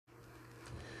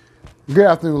Good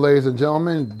afternoon, ladies and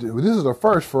gentlemen. This is a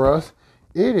first for us.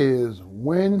 It is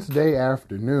Wednesday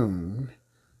afternoon,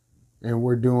 and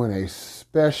we're doing a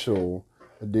special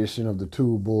edition of the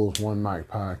Two Bulls, One Mic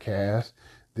podcast.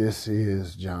 This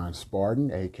is John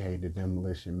Spartan, a.k.a. the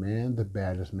Demolition Man, the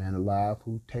baddest man alive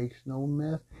who takes no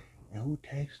meth and who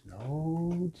takes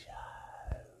no jive.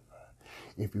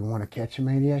 If you want to catch a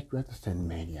maniac, you have to send a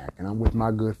maniac. And I'm with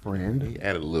my good friend. He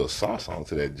added a little sauce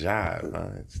onto that jive.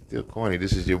 Huh? It's still corny.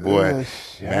 This is your boy,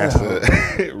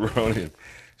 Master Ronin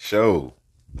Show.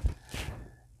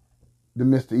 The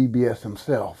Mr. EBS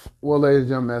himself. Well, ladies and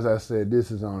gentlemen, as I said,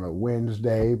 this is on a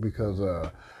Wednesday because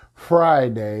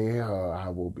Friday I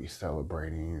will be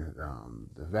celebrating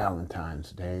the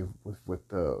Valentine's Day with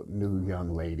the new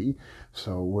young lady.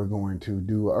 So we're going to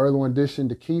do an early edition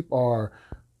to keep our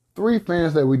 3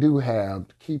 fans that we do have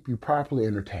to keep you properly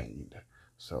entertained.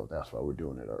 So that's why we're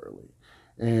doing it early.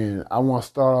 And I want to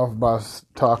start off by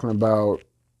talking about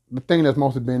the thing that's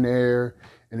mostly been there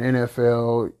in the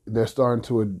NFL. They're starting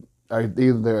to,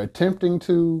 either they're attempting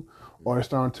to, or they're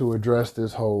starting to address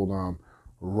this whole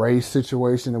race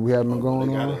situation that we have been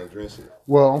going on. They gotta address it.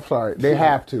 Well, I'm sorry, they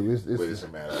have to. It's a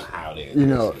matter of how they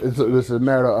address it. It's a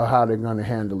matter of how they're going to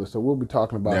handle it. So we'll be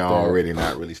talking about They're that. already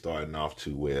not really starting off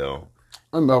too well.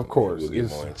 Of course, We'll get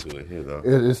more into it here, though.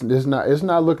 It's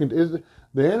not looking. The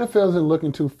NFL isn't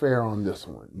looking too fair on this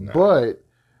one. No. But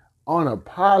on a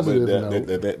positive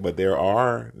note, but there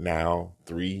are now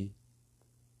 3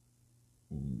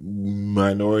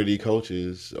 minority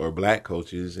coaches or black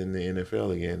coaches in the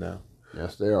NFL again now.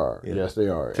 Yes, they are. Yeah. Yes, they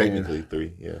are. Technically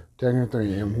 3, yeah. Technically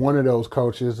 3, and one of those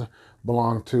coaches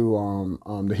belonged to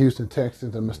the Houston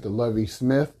Texans and Mr. Lovie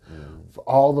Smith,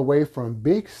 all the way from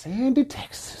Big Sandy,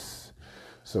 Texas.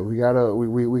 So we got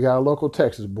a local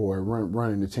Texas boy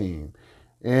running the team,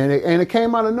 and it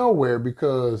came out of nowhere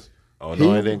because it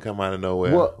didn't come out of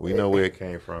nowhere. Well, we know where it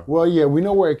came from. Well, yeah, we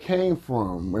know where it came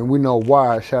from, and we know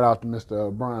why. Shout out to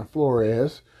Mr. Brian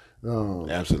Flores.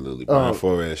 Absolutely, Brian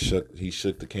Flores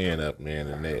shook the can up, man,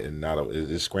 and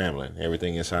it's scrambling.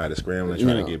 Everything inside is scrambling,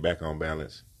 trying to get back on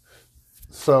balance.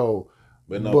 So,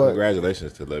 but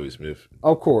congratulations to Lovie Smith.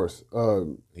 Of course, I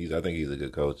think he's a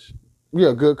good coach.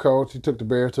 Yeah, good coach. He took the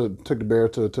Bears to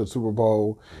the Super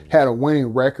Bowl. Had a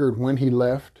winning record when he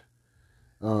left.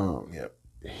 Yep.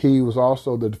 He was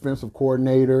also the defensive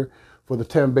coordinator for the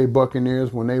Tampa Bay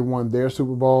Buccaneers when they won their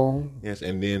Super Bowl. Yes,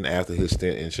 and then after his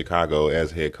stint in Chicago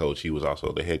as head coach, he was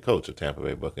also the head coach of Tampa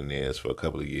Bay Buccaneers for a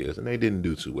couple of years, and they didn't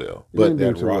do too well. But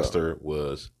that roster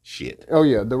was shit. Oh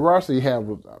yeah, the roster he had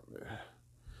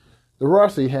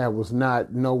was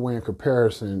not nowhere in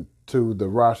comparison to the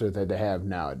roster that they have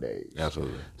nowadays.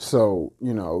 Absolutely. So,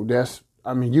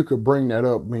 you could bring that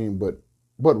up,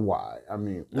 but why? I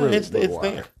mean, really, it's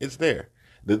there. It's there.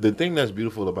 The thing that's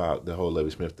beautiful about the whole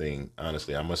Lovie Smith thing,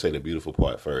 honestly, I'm going to say the beautiful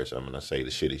part first. I'm going to say the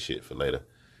shitty shit for later,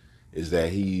 is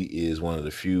that he is one of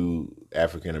the few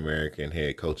African-American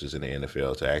head coaches in the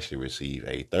NFL to actually receive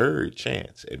a 3rd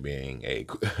chance at being a head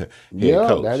coach.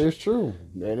 Yeah, that is true.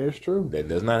 That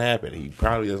does not happen. He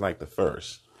probably is like the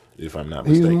first, if I'm not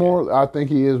mistaken. He's more. I think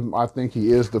he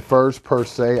is the first per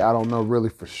se. I don't know really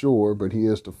for sure, but he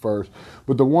is the first.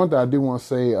 But the one thing I do want to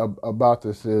say about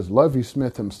this is Lovie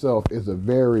Smith himself is a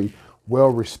very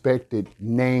well-respected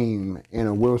name and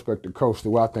a well-respected coach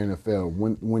throughout the NFL.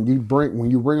 When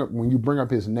you bring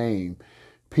up his name,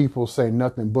 people say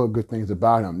nothing but good things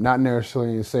about him. Not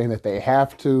necessarily saying that they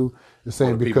have to. They're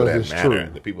saying because it's true.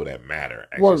 The people that matter.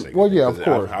 Well, yeah, of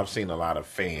course. I've seen a lot of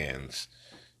fans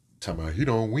talking about he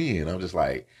don't win. I'm just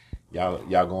like,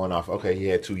 y'all going off. Okay, he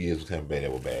had 2 years with Tampa Bay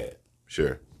that were bad.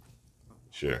 Sure.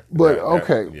 But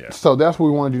so that's what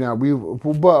we want to do now.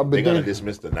 They're gonna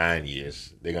dismiss the 9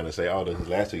 years. They're gonna say, oh, his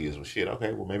last 2 years was shit.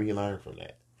 Okay, well maybe he learned from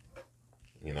that.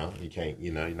 You can't.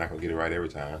 You're not gonna get it right every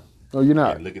time. No, you're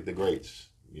not. And look at the greats.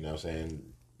 You know what I'm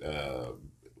saying?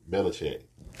 Belichick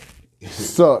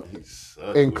sucked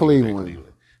in Cleveland.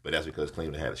 But that's because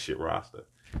Cleveland had a shit roster.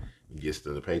 He gets to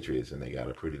the Patriots and they got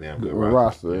a pretty damn good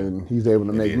roster, and he's able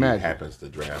to make magic. He happens to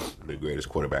draft the greatest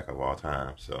quarterback of all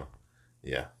time. So,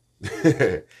 yeah,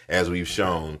 as we've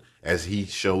shown, as he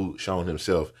shown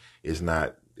himself, it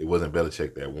wasn't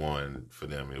Belichick that won for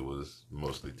them. It was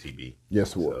mostly TB.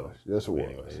 Yes, it was. Yes, it was.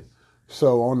 Anyways.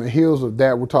 So on the heels of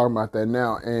that, we're talking about that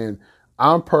now, and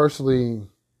I'm personally,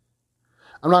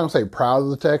 I'm not gonna say proud of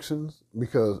the Texans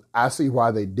because I see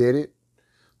why they did it.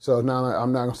 So now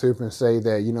I'm not gonna sit up and say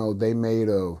that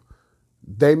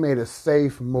they made a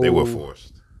safe move. They were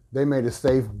forced. They made a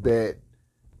safe bet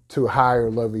to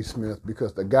hire Lovie Smith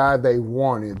because the guy they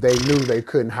wanted, they knew they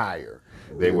couldn't hire.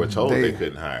 They were told they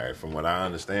couldn't hire. From what I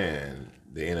understand,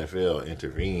 the NFL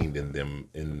intervened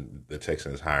in the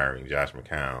Texans hiring Josh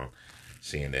McCown,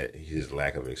 seeing that his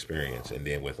lack of experience, and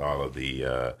then with all of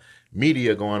the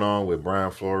media going on with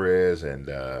Brian Flores and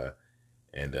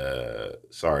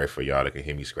sorry for y'all that can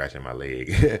hear me scratching my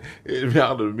leg.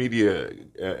 All the media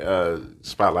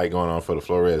spotlight going on for the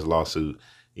Flores lawsuit,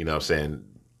 you know what I'm saying?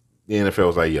 The NFL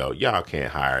was like, yo, y'all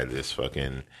can't hire this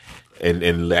fucking,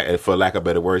 and for lack of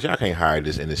better words, y'all can't hire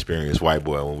this inexperienced white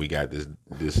boy when we got this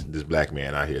black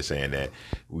man out here saying that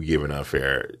we giving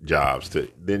unfair jobs to,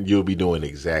 then you'll be doing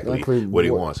exactly what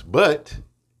he wants. But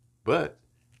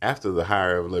after the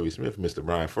hire of Lovie Smith, Mr.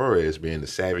 Brian Flores, being the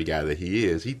savvy guy that he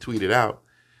is, he tweeted out,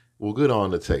 well, good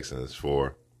on the Texans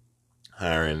for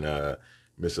hiring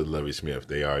Mr. Lovie Smith.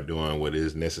 They are doing what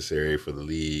is necessary for the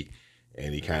league.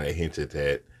 And he kind of hinted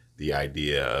at the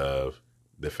idea of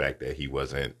the fact that he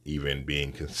wasn't even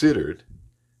being considered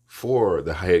for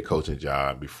the head coaching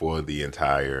job before the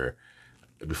entire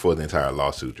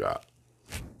lawsuit dropped.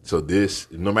 So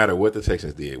this, no matter what the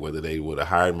Texans did, whether they would have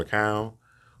hired McCown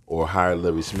or hired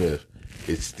Lovie Smith,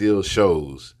 it still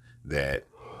shows that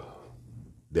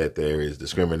there is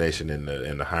discrimination in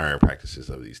the hiring practices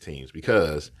of these teams.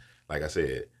 Because, like I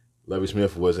said, Lovie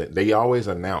Smith wasn't. They always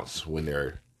announce when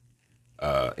they're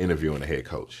interviewing a head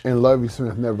coach, and Lovie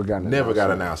Smith never got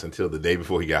announced until the day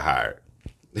before he got hired.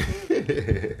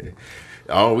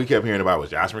 All we kept hearing about was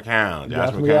Josh McCown,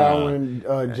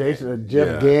 and Jeff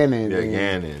Gannon. Yeah,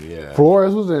 Gannon. Yeah,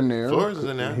 Flores was in there. He was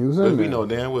in there. We know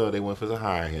damn well they went for to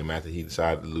hire him after he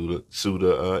decided to sue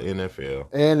the NFL,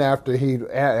 and after he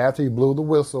blew the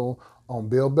whistle on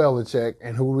Bill Belichick,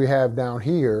 and who we have down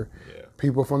here,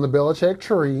 people from the Belichick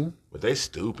tree. But they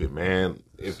stupid, man.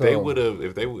 If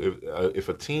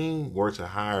a team were to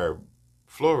hire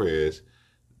Flores,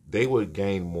 they would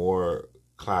gain more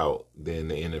clout than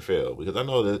the NFL, because I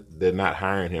know that they're not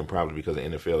hiring him probably because the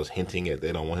NFL is hinting at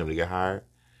they don't want him to get hired.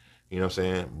 You know what I'm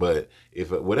saying? But if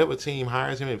whatever team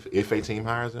hires him, if a team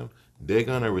hires him, they're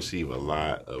gonna receive a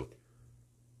lot of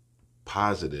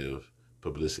positive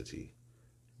publicity.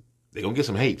 They're gonna get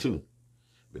some hate too,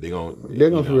 but they're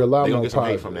gonna feel a lot more get some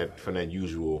hate from that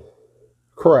usual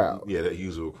crowd. Yeah, that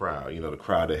usual crowd. You know, the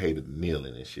crowd that hated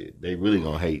kneeling and shit. They really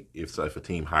gonna hate if a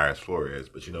team hires Flores.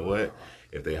 But you know what?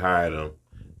 If they hired him,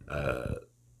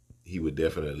 he would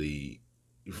definitely.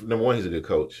 Number one, he's a good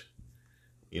coach.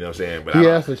 You know what I'm saying? But he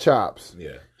has the chops.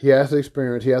 Yeah, he has the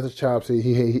experience. He has the chops.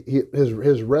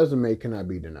 His resume cannot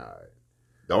be denied.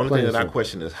 The only thing that I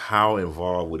question is how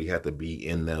involved would he have to be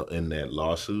in that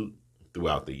lawsuit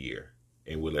throughout the year.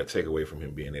 And will that take away from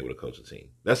him being able to coach a team?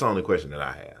 That's the only question that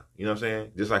I have. You know what I'm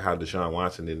saying? Just like how Deshaun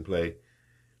Watson didn't play.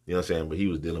 You know what I'm saying? But he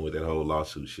was dealing with that whole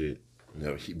lawsuit shit. You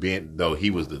know, though he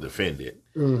was the defendant.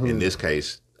 Mm-hmm. In this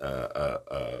case,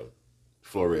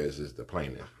 Flores is the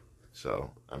plaintiff.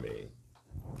 So, I mean,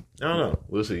 I don't know.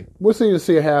 We'll see. We'll see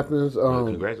what happens.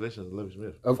 Congratulations to Lovie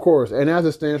Smith. Of course. And as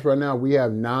it stands right now, we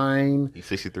have 9. He's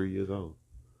 63 years old.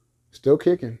 Still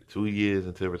kicking. 2 years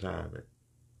until retirement.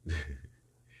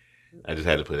 I just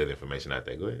had to put that information out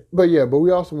there. Go ahead. But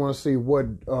we also want to see what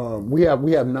we have.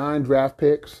 We have 9 draft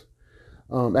picks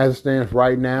as it stands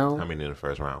right now. How many in the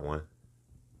first round? 1.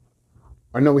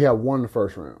 I know we have 1 in the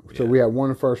first round. So we have 1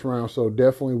 in the first round. So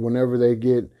definitely, whenever they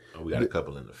get, we got a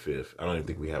couple in the 5th. I don't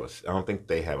think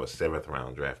they have a 7th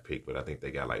round draft pick, but I think they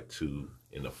got like 2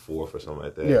 in the 4th or something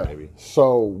like that. Yeah. Maybe.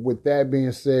 So with that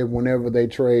being said, whenever they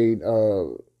trade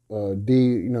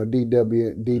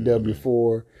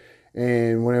DW4.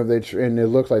 And whenever and it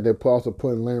looks like they're also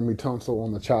putting Laramie Tunsil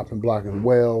on the chopping block as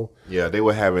well. Yeah,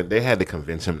 they had to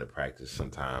convince him to practice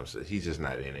sometimes. He's just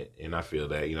not in it. And I feel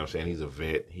that, you know what I'm saying, he's a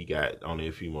vet. He got only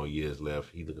a few more years left.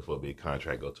 He's looking for a big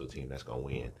contract, go to a team that's going to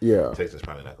win. Yeah. Texas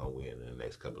probably not going to win in the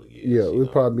next couple of years. Yeah, it'll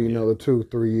probably be another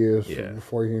 2-3 years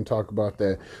before you can talk about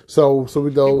that. So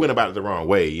we go. He went about it the wrong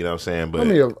way, you know what I'm saying? But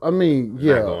I mean,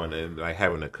 yeah. Not going and like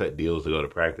having to cut deals to go to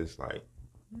practice, like.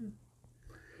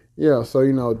 Yeah,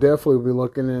 so definitely be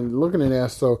looking at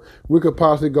that. So we could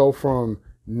possibly go from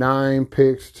 9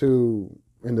 picks to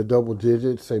in the double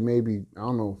digits, say maybe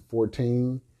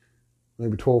 14,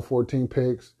 maybe 12, 14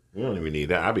 picks. We don't even need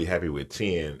that. I'd be happy with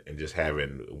 10 and just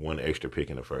having 1 extra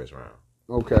pick in the first round.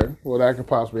 Okay, well that could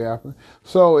possibly happen.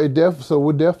 So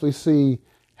we'll definitely see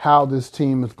how this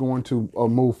team is going to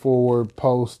move forward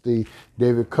post the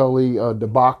David Culley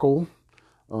debacle.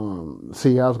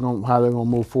 See how they're gonna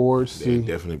move forward.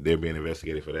 They're being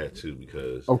investigated for that too,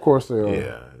 because of course they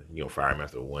are. Yeah, fire him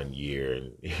after 1 year,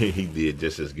 and he did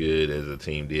just as good as the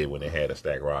team did when they had a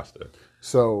stacked roster.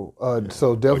 So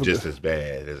definitely, or just as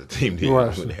bad as the team did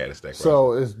when they had a stacked roster.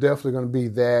 So it's definitely going to be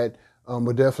that.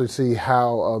 We'll definitely see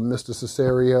how Mr.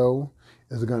 Cesario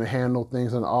is going to handle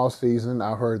things in the off season.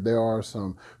 I heard there are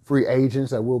some free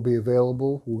agents that will be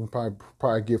available who can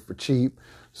probably get for cheap.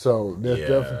 So there's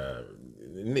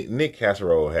definitely Nick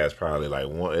Casserole has probably like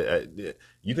one.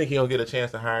 You think he'll get a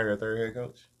chance to hire a third head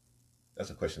coach? That's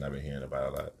a question I've been hearing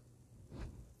about a lot.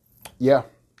 Yeah,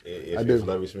 I do. If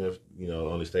Lovie Smith,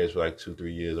 only stays for like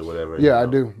 2-3 years or whatever. Yeah, I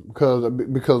do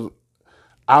because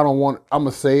I don't want. I'm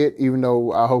gonna say it, even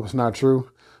though I hope it's not true.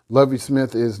 Lovie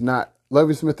Smith is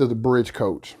a bridge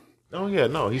coach. Oh yeah,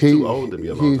 no, he's too old to be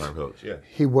a long-term coach. Yeah,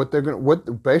 what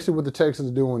the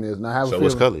Texans are doing is, and I have a feeling. So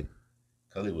was Cully.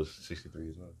 Cully was 63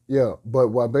 as well. Yeah, but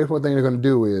what thing they're going to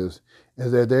do is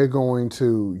that they're going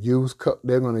to use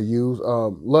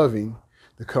Lovie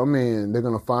to come in. They're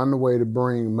going to find a way to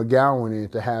bring McGowan in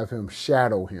to have him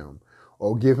shadow him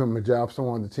or give him a job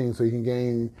somewhere on the team so he can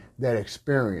gain that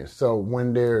experience. So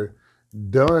when they're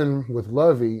done with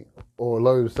Lovie or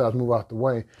Lovie decides to move out the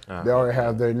way, they already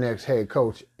have their next head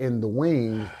coach in the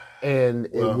wing. And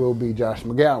it will be Josh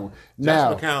McGowan.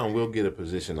 Josh McGowan will get a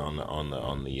position on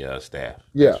the staff.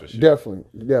 Yeah, for sure.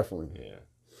 definitely. Yeah.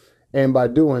 And by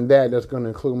doing that, that's going to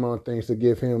include more things to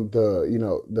give him the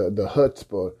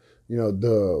chutzpah,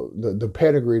 the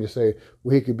pedigree to say,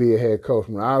 well, he could be a head coach.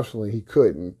 When obviously he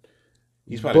couldn't.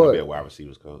 He's probably going to be a wide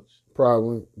receivers coach.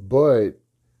 Probably, but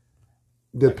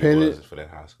depending for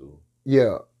that high school.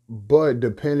 Yeah, but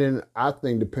depending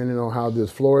on how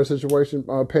this Florida situation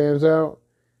pans out.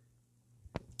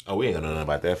 Oh, we ain't gonna know nothing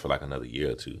about that for like another year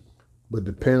or two. But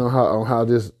depending on how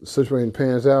this situation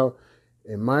pans out,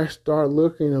 it might start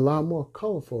looking a lot more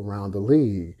colorful around the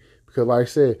league. Because like I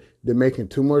said, they're making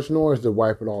too much noise to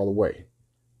wipe it all away.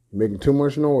 Making too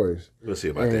much noise. We'll see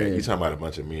about that. You're talking about a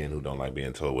bunch of men who don't like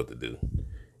being told what to do.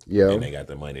 Yeah. And they got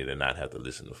the money to not have to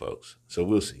listen to folks. So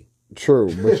we'll see. True.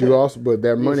 But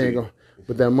that money ain't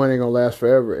gonna last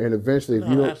forever. And eventually if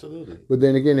you don't, absolutely. But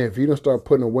then again, if you don't start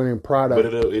putting a winning product,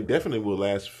 but it definitely will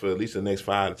last for at least the next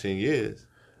 5 to 10 years.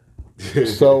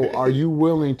 So are you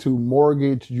willing to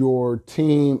mortgage your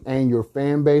team and your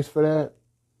fan base for that?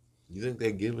 You think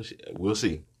they give a shit? We'll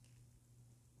see.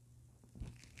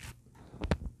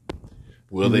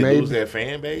 Will they lose their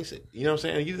fan base? You know what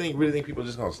I'm saying? You really think people are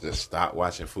just going to stop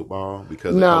watching football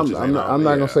because? No, I'm not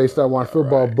going to say stop watching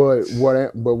football.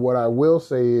 Right. But what I will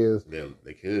say is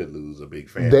they could lose a big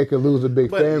fan. They could lose a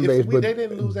big fan base, but they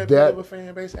didn't lose that big of a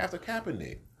fan base after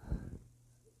Kaepernick.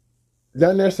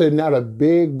 Not necessarily not a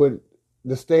big, but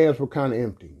the stands were kind of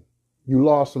empty. You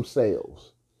lost some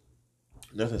sales.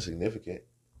 Nothing significant.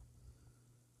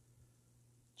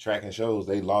 Track and shows,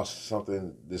 they lost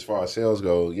something as far as sales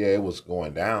go. Yeah, it was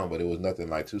going down, but it was nothing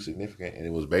like too significant. And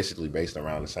it was basically based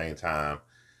around the same time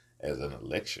as an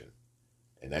election.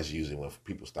 And that's usually when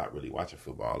people stop really watching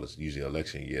football. It's usually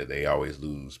election year. They always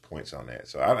lose points on that.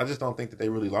 So I just don't think that they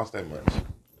really lost that much.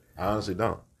 I honestly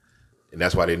don't. And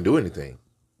that's why they didn't do anything.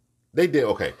 They did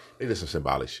some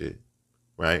symbolic shit,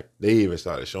 right? They even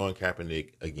started showing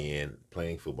Kaepernick again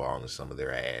playing football in some of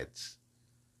their ads.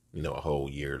 A whole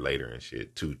year later and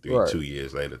shit. 2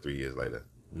 years later, 3 years later.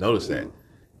 Notice that.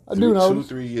 I do know.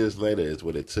 2-3 years later is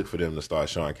what it took for them to start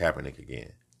showing Kaepernick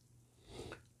again.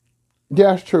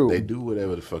 Yeah, that's true. They do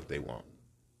whatever the fuck they want.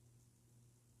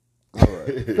 All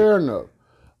right. Fair enough.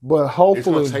 But hopefully... It's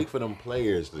going to take for them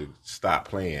players to stop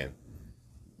playing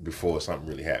before something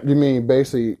really happens. You mean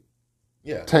basically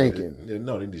tanking?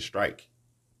 No, they need strike.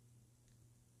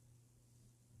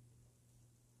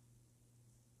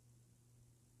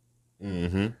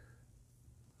 Mm-hmm.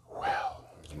 Well,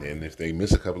 and then if they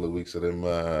miss a couple of weeks of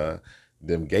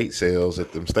them gate sales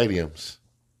at them stadiums,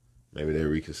 maybe they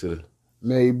reconsider.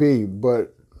 Maybe,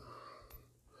 but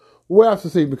we'll have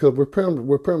to see because we're pretty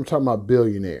much talking about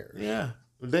billionaires. Yeah,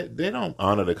 they don't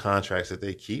honor the contracts that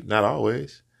they keep. Not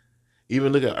always.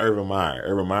 Even look at Urban Meyer.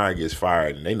 Urban Meyer gets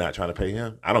fired, and they're not trying to pay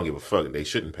him. I don't give a fuck. They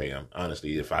shouldn't pay him.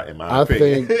 Honestly, I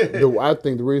think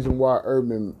the reason why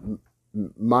Urban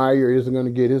Meyer isn't going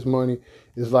to get his money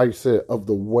is, like you said, of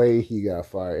the way he got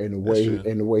fired and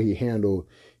the way he handled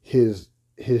his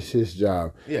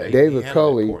job. Yeah, David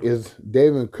Culley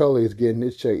is getting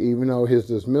his check, even though his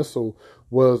dismissal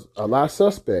was a lot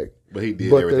suspect. But he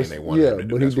did everything they wanted him to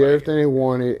do. But he did everything they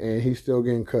wanted, and he's still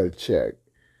getting cut a check.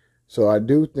 So I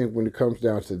do think when it comes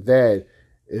down to that,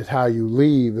 is how you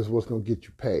leave is what's going to get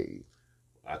you paid.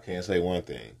 I can't say one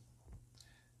thing.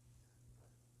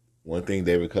 One thing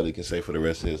David Culley can say for the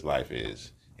rest of his life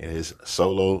is, in his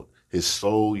sole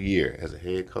year as a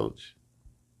head coach,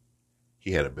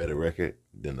 he had a better record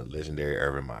than the legendary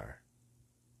Urban Meyer.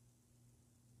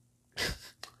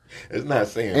 It's not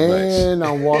saying much. And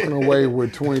I'm walking away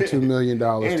with $22 million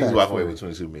and he's walking away with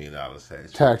 $22 million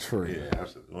tax free. Yeah,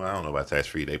 absolutely. Well, I don't know about tax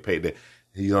free. They paid that.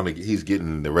 He's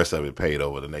getting the rest of it paid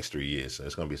over the next 3 years, so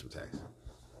it's gonna be some tax.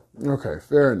 Okay,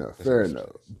 fair enough.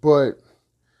 But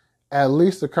at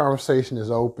least the conversation is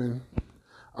open.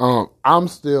 I'm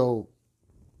still,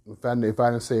 if I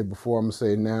didn't say it before, I'm gonna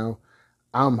say it now.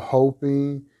 I'm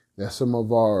hoping that some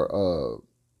of our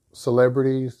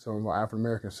celebrities, some of our African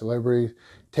American celebrities,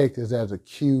 take this as a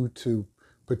cue to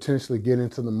potentially get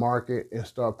into the market and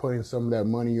start putting some of that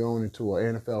money on into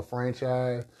an NFL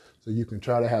franchise, so you can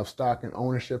try to have stock and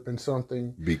ownership in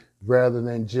something rather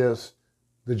than just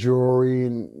the jewelry.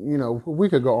 And we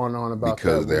could go on and on about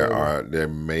because that. there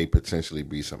may potentially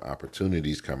be some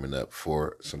opportunities coming up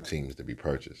for some teams to be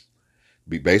purchased.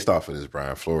 Based off of this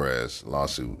Brian Flores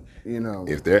lawsuit,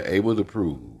 if they're able to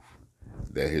prove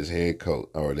that his head coach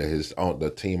or that the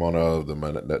team owner of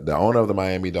the owner of the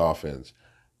Miami Dolphins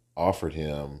offered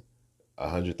him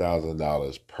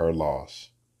 $100,000 per loss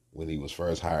when he was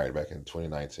first hired back in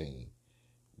 2019,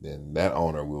 then that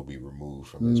owner will be removed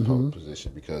from his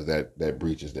position, because that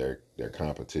breaches their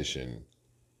competition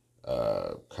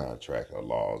contract or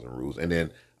laws and rules. And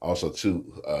then also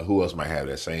too, who else might have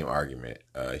that same argument?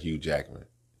 Hugh Jackson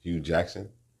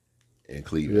in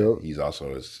Cleveland. Yep.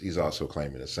 He's also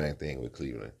claiming the same thing with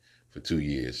Cleveland for 2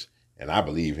 years, and I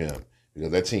believe him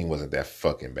because that team wasn't that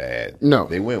fucking bad. No,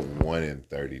 they went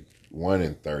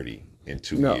 1-30 in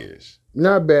 2 years.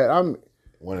 Not bad. I'm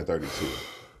 1-32.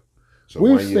 So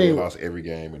 1 year they lost every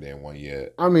game, and then 1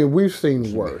 year. I mean, we've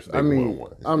seen worse.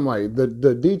 I'm like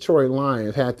the Detroit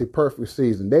Lions had the perfect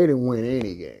season. They didn't win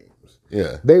any games.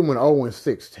 Yeah, they went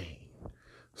 0-16.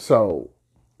 So,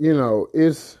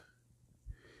 it's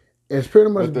pretty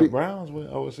much. But the Browns went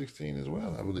 0-16 as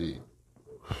well, I believe.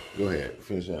 Go ahead,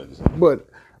 finish out. But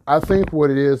I think what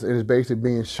it is basically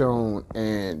being shown,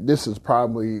 and this is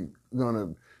probably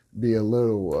gonna be a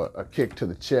little a kick to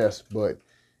the chest, but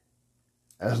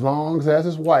as long as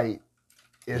it's white,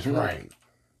 it's right.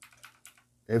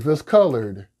 If it's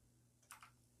colored,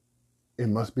 it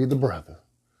must be the brother.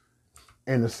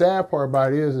 And the sad part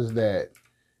about it is that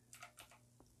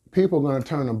people are going to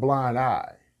turn a blind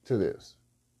eye to this.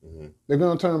 Mm-hmm. They're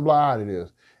going to turn a blind eye to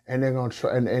this, and they're going to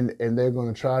try and they're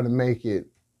going to try to make it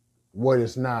what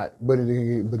it's not. But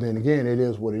then again, it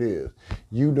is what it is.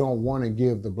 You don't want to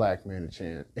give the black man a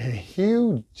chance. And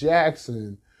Hugh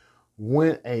Jackson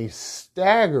went a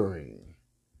staggering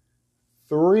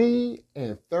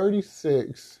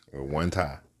 3-36.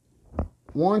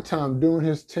 One time during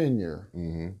his tenure.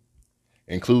 Mm-hmm.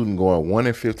 Including going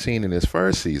 1-15 in his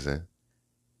first season,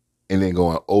 and then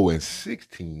going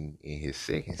 0-16 in his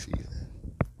second season.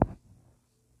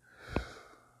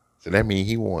 So that means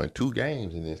he won 2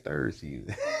 games in his third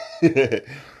season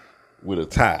with a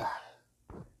tie.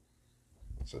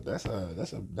 So that's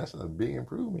a big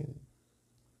improvement.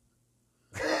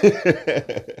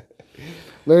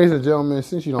 Ladies and gentlemen,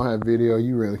 since you don't have video,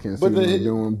 you really can't see what we're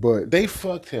doing. But they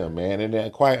fucked him, man. And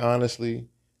then, quite honestly,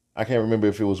 I can't remember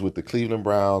if it was with the Cleveland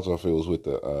Browns or if it was with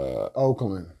the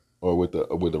Oakland or with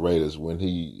the Raiders when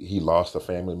he lost a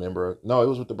family member. No, it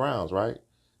was with the Browns, right?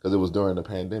 Because it was during the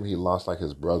pandemic. He lost like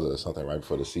his brother or something right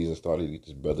before the season started.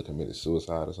 His brother committed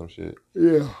suicide or some shit.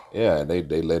 Yeah. Yeah, and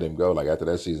they let him go. Like after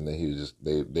that season, that he was just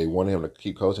they wanted him to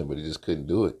keep coaching, but he just couldn't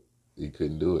do it. He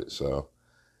couldn't do it. So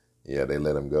yeah, they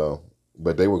let him go.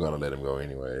 But they were gonna let him go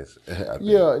anyways.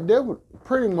 Yeah, they were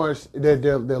pretty much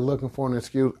they're looking for an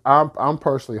excuse. I'm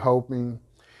personally hoping,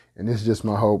 and this is just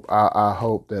my hope. I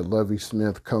hope that Lovie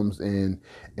Smith comes in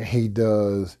and he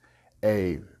does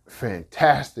a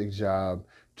fantastic job,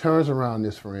 turns around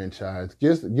this franchise,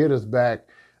 get us back.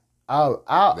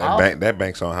 That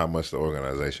banks on how much the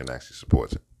organization actually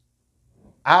supports it.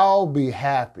 I'll be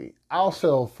happy. I'll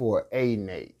sell for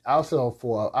 8-8. I'll sell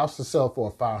for a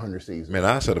 500 season. Man,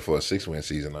 I'll settle for a 6-win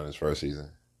season on his first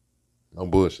season. No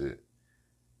bullshit.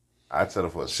 I'd settle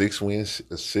for a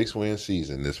 6-win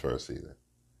season this first season.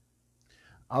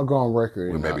 I'll go on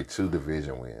record with maybe 2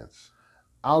 division wins.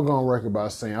 I'll go on record by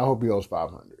saying I hope he goes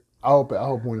 500. I hope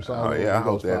when it's all I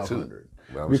hope that 500.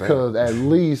 Too. Because at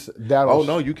least that'll. Oh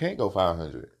no, you can't go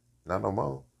 500. Not no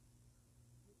more.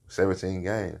 17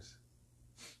 games.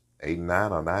 8-9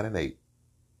 or 9-8.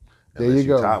 There you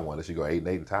go. Tie one, unless you go 8-8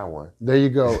 and tie one. There you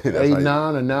go. 8-9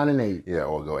 or 9-8. Yeah,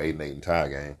 or go 8-8 and tie a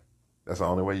game. That's the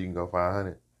only way you can go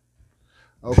 500.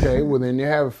 Okay, well then you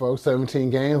have it, folks. 17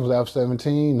 games without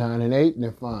 17, 9-8, and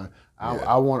then fine.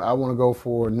 I want to go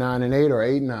for 9-8 or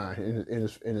 8-9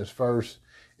 in his first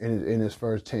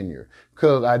tenure,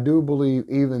 because I do believe,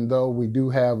 even though we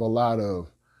do have a lot of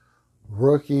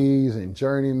rookies and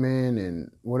journeymen and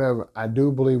whatever, I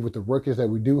do believe with the rookies that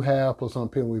we do have, plus some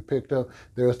people we picked up,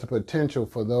 there's the potential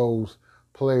for those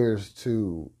players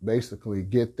to basically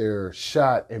get their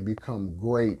shot and become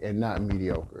great and not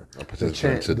mediocre. The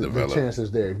chance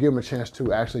is there. Give them a chance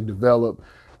to actually develop.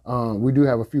 We do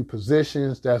have a few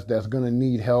positions that's going to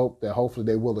need help that hopefully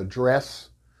they will address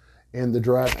in the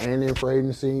draft and in free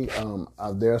agency.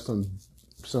 There are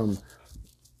some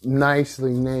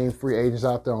nicely named free agents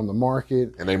out there on the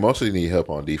market. And they mostly need help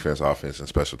on defense, offense, and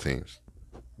special teams.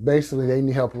 Basically, they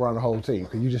need help around the whole team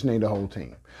because you just named the whole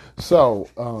team. So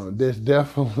there's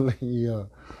definitely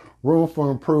room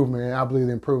for improvement, and I believe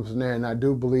the improvement's there. And I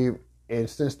do believe, and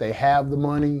since they have the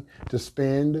money to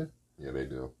spend. Yeah, they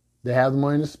do. They have the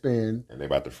money to spend. And they're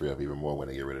about to free up even more when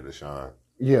they get rid of Deshaun.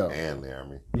 Yeah. And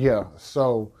Laramie. Yeah.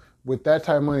 So with that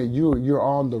type of money, you're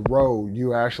on the road.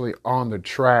 You're actually on the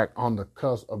track, on the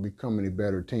cusp of becoming a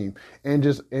better team, and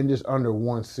just under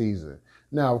one season.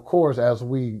 Now, of course, as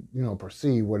we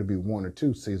proceed, whether it be 1 or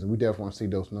 2 seasons, we definitely want to see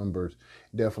those numbers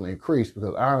definitely increase.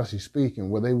 Because honestly speaking,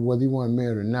 whether you want to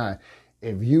admit it or not,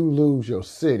 if you lose your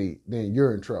city, then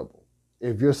you're in trouble.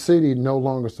 If your city no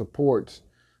longer supports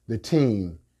the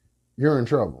team, you're in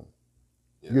trouble.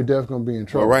 Yeah. You're definitely going to be in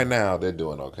trouble. Well, right now they're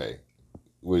doing okay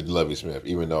with Lovie Smith,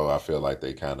 even though I feel like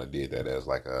they kind of did that as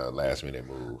like a last minute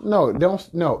move. No,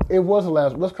 it was a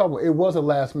last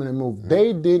minute move. Mm-hmm.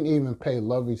 They didn't even pay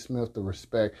Lovie Smith the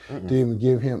respect to even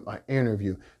give him an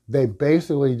interview. They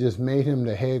basically just made him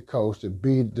the head coach to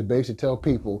basically tell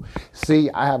people, see,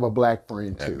 I have a black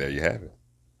friend too. And there you have it.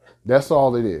 That's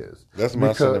all it is. That's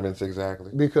my sentiments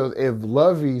exactly. Because if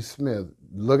Lovie Smith,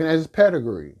 looking at his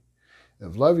pedigree,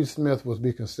 if Lovie Smith was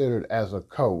be considered as a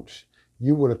coach,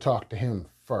 you would have talked to him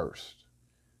first.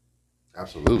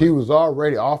 Absolutely. He was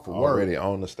already off of work. Already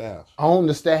on the staff. On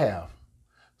the staff.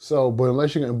 So, but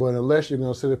unless you're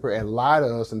gonna sit up here and lie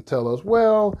to us and tell us,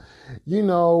 well,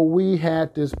 we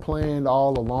had this planned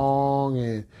all along,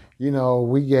 and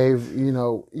we gave,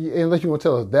 unless you want to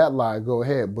tell us that lie, go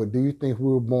ahead. But do you think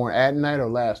we were born at night or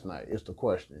last night? Is the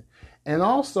question. And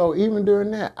also, even during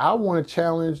that, I want to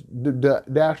challenge the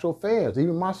actual fans,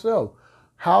 even myself.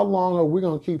 How long are we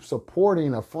going to keep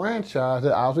supporting a franchise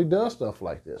that obviously does stuff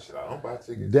like this? I don't buy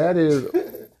tickets. That is,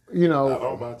 I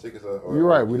don't buy tickets. You're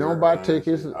right. We don't buy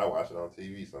tickets. I watch it on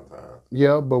TV sometimes.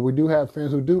 Yeah, but we do have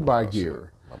fans who do buy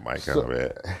gear. My mic kind of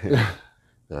bad.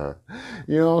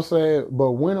 You know what I'm saying?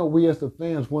 But when are we as the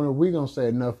fans, when are we going to say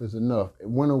enough is enough?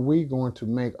 When are we going to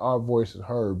make our voices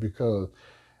heard? Because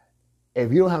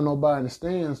if you don't have nobody in the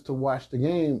stands to watch the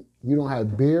game, you don't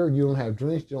have beer, you don't have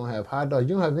drinks, you don't have hot dogs,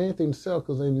 you don't have anything to sell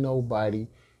because there's nobody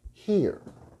here.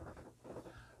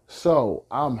 So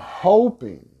I'm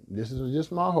hoping, this is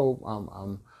just my hope,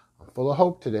 I'm full of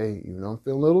hope today, even though I'm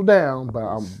feeling a little down,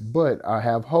 but I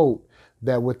have hope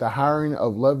that with the hiring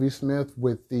of Lovie Smith,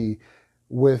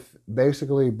 with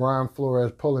basically Brian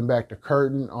Flores pulling back the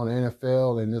curtain on the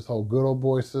NFL and this whole good old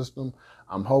boy system,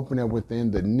 I'm hoping that within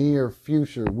the near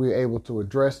future, we're able to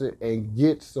address it and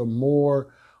get some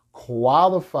more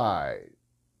qualified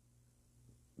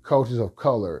coaches of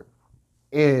color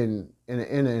in the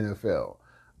NFL.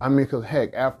 I mean, because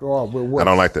heck, after all, we're what?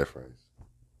 I don't like that phrase.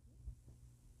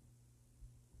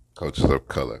 Coaches of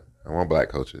color. I want black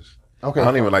coaches. Okay. I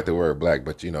don't even like the word black,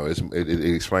 but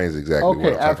it explains exactly what I'm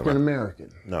talking about. African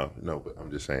American. No, but I'm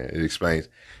just saying it explains.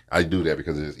 I do that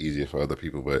because it's easier for other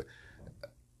people, but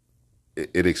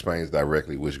it explains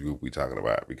directly which group we're talking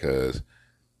about. Because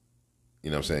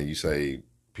what I'm saying, you say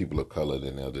people of color,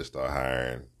 then they'll just start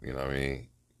hiring. You know what I mean?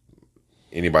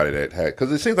 Anybody that had,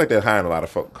 because it seems like they're hiring a lot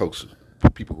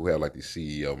of people who have like these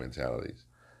CEO mentalities.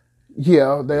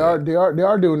 Yeah, they are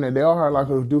doing that. They are like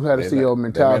who do have a CEO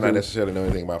mentality. They may not necessarily know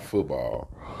anything about football,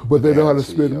 but they know how to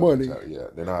spend money. Yeah,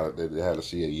 they have a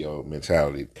CEO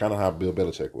mentality, kind of how Bill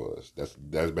Belichick was.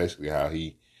 That's basically how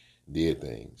he did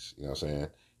things. You know what I'm saying?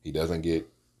 He doesn't get,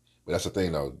 but that's the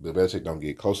thing though. Bill Belichick don't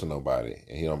get close to nobody,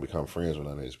 and he don't become friends with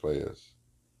none of his players.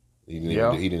 He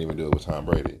didn't even do it with Tom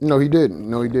Brady. No, he didn't.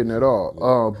 No, he didn't at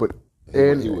all. But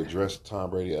he would dress Tom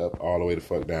Brady up all the way the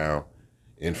fuck down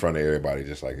in front of everybody,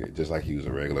 just like he was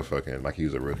a regular fucking, like he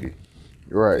was a rookie.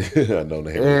 Right. I know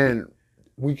that. And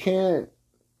we can't.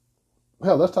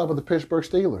 Hell, let's talk about the Pittsburgh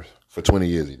Steelers. For 20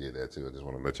 years, he did that too. I just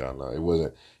want to let y'all know it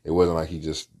wasn't like he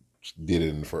just did it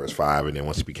in the first 5, and then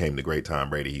once he became the great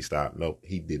Tom Brady, he stopped. Nope,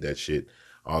 he did that shit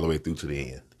all the way through to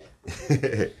the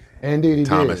end. Indeed, he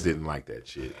Thomas didn't like that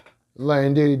shit.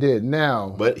 Indeed, he did.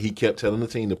 Now, but he kept telling the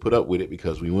team to put up with it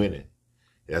because we winning.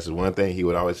 That's the one thing he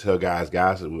would always tell guys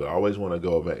would always want to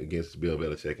go back against Bill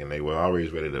Belichick, and they were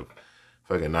always ready to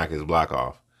fucking knock his block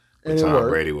off. But Tom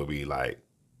Brady would be like,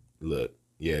 look,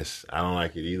 yes, I don't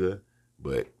like it either,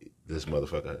 but this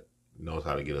motherfucker knows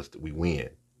how to get us we win.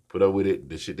 Put up with it.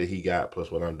 The shit that he got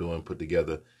plus what I'm doing put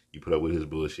together You put up with his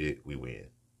bullshit, we win.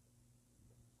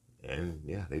 And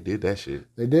yeah, they did that shit.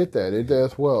 They did that. They did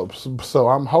as well. So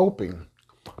I'm hoping,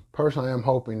 personally, I'm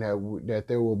hoping that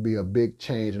there will be a big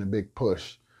change and a big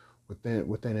push within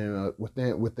the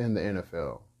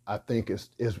NFL. I think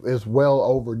it's well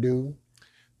overdue.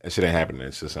 That shit ain't happening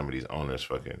until some of these owners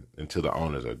until the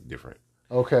owners are different.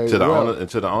 Okay. Until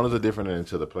the owners are different and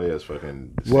until the players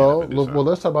fucking. Well,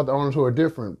 let's talk about the owners who are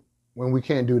different. When we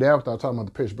can't do that without talking about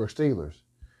the Pittsburgh Steelers,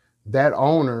 that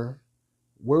owner.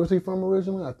 Where was he from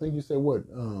originally? I think you said what?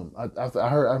 I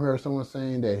heard someone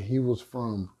saying that he was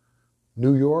from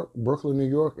New York, Brooklyn, New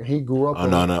York, and he grew up. Oh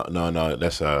no!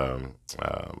 That's the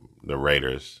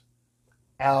Raiders.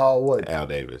 Al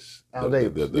Davis.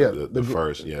 Davis. The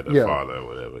first, father or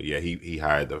whatever. Yeah, he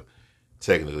hired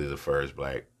technically the first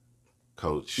black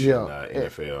coach in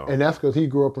NFL. And that's because he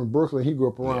grew up in Brooklyn. He grew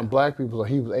up around black people, so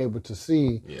he was able to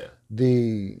see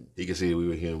he could see we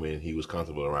were human. He was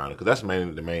comfortable around it. Because that's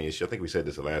the main issue. I think we said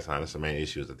this the last time. That's the main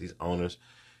issue is that these owners,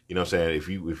 you know what I'm saying, if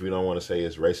you don't want to say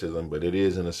it's racism, but it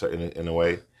is in a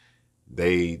way,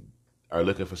 they are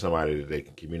looking for somebody that they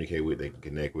can communicate with, they can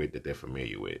connect with, that they're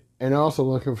familiar with. And also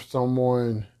looking for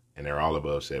someone. And they're all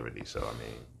above 70, so I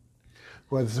mean.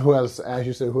 Who has, as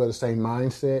you said, who has the same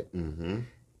mindset. Mm-hmm.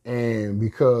 And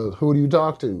because who do you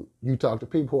talk to? You talk to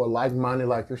people who are like-minded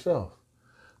like yourself.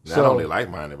 Not only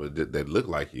like-minded, but that look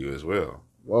like you as well.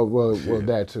 Well,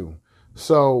 that too.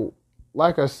 So,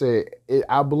 like I said,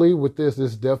 I believe with this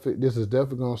is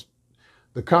definitely going to,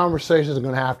 the conversations are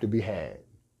going to have to be had.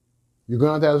 You're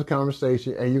going to have this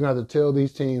conversation, and you're going to have to tell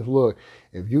these teams, look,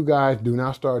 if you guys do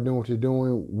not start doing what you're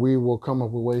doing, we will come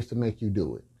up with ways to make you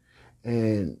do it.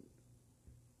 And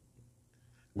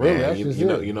man,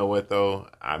 you know what though?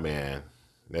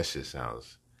 That shit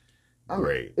sounds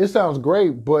great. It sounds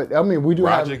great, but I mean, we do.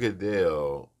 Roger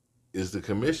Goodell is the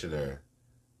commissioner,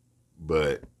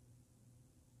 but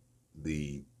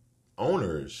the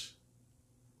owners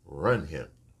run him.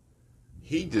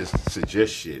 He just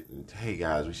suggests shit and hey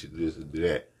guys, we should do this and do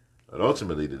that. But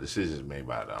ultimately, the decision is made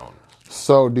by the owners.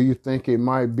 So, do you think it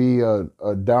might be a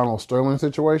Donald Sterling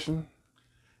situation?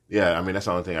 Yeah, I mean that's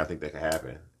the only thing I think that could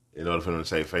happen. In order for them to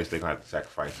save face, they're gonna have to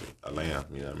sacrifice a lamb.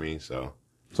 You know what I mean? So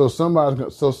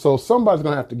somebody's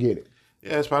gonna have to get it.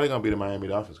 Yeah, it's probably gonna be the Miami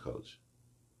Dolphins coach.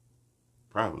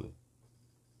 Probably.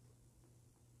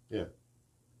 Yeah.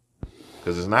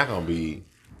 Because it's not gonna be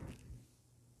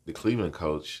the Cleveland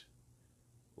coach.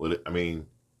 Well, I mean,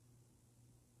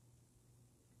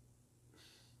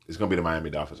 it's gonna be the Miami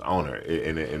Dolphins owner,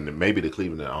 and maybe the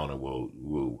Cleveland owner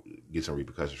will get some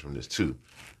repercussions from this too.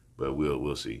 But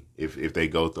we'll see if they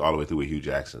go all the way through with Hugh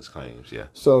Jackson's claims. Yeah.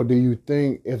 So do you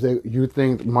think you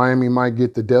think Miami might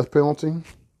get the death penalty?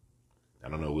 I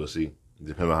don't know. We'll see. It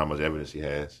depends on how much evidence he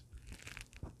has.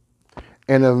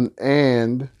 And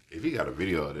if he got a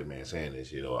video of that man saying this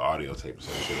shit or audio tape or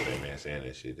some shit of that man saying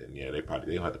this shit, then yeah,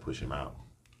 they'll have to push him out.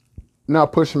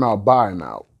 Not push him out, buy him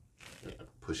out. Yeah,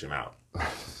 push him out.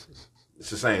 It's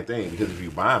the same thing because if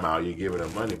you buy him out, you're giving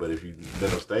him money. But if you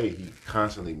let him stay, he's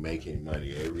constantly making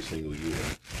money every single year.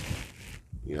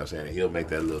 You know what I'm saying? And he'll make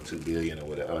that little $2 billion or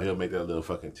whatever. Or he'll make that little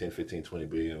fucking 10, 15, 20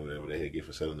 billion or whatever they get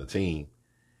for selling the team.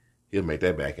 He'll make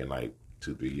that back in like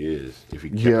 2-3 years if he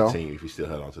kept the team, if he still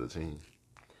held on to the team.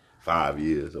 5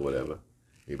 years or whatever.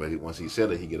 But once he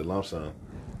sell it, he get a lump sum.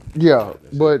 Yeah,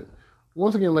 but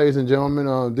once again, ladies and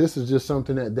gentlemen, this is just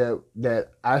something that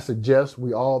I suggest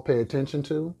we all pay attention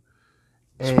to.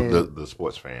 And the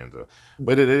sports fans,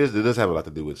 but it does have a lot to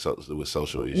do with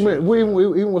social issues.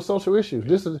 Even with social issues,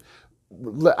 this is.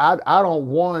 I don't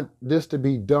want this to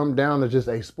be dumbed down to just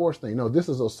a sports thing. No, this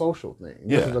is a social thing.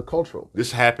 This is a cultural thing.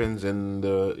 This happens in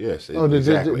the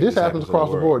exactly. This happens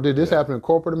across the board. Did this happen in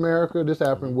corporate America? This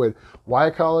happened with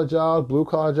white collar jobs, blue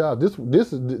collar jobs.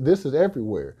 This is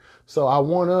everywhere. So I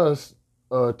want us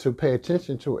to pay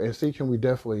attention to it and see can we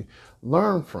definitely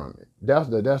learn from it. That's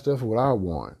definitely what I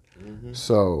want. Mm-hmm.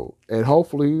 So, and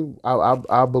hopefully,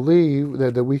 I believe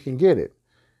that we can get it,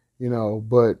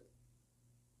 but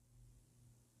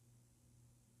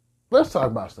let's talk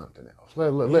about something else.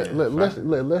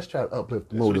 Let's try to uplift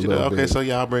the mood a little bit. Okay, so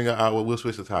y'all bring out, we'll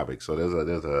switch the topic. So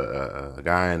there's a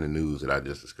guy in the news that I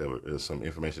just discovered. There's some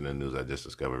information in the news I just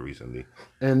discovered recently.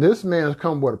 And this man's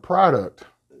come with a product.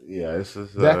 Yeah, this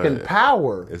is that can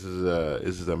power. This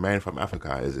is a man from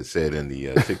Africa, as it said in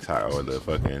the TikTok or the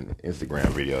fucking Instagram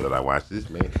video that I watched.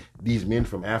 These men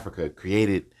from Africa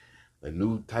created a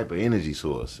new type of energy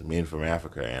source. Men from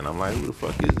Africa, and I'm like, who the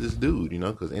fuck is this dude?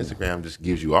 Because Instagram just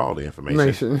gives you all the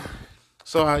information.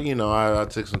 So I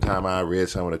took some time. I read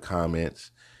some of the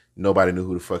comments. Nobody knew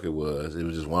who the fuck it was. It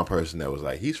was just one person that was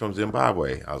like, he's from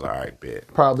Zimbabwe. I was like, all right, bet.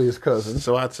 Probably his cousin.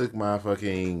 So I took my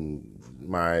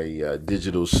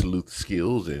digital sleuth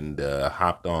skills and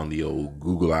hopped on the old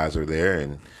Googleizer there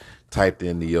and typed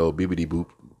in the old bibbity boop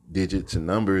digits and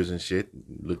numbers and shit.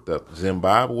 Looked up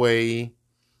Zimbabwe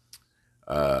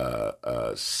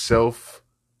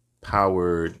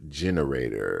self-powered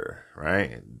generator,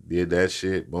 right? Did that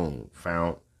shit. Boom.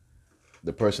 Found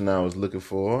the person I was looking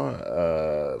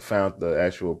for. Found the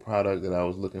actual product that I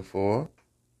was looking for,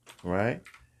 right?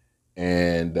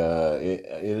 And it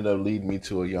ended up leading me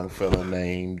to a young fella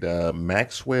named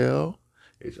Maxwell.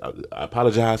 I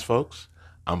apologize, folks.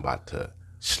 I'm about to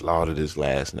slaughter this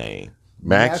last name.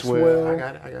 Maxwell. I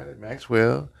got it.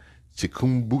 Maxwell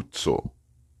Chikumbutso.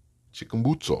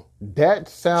 That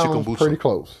sounds pretty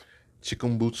close.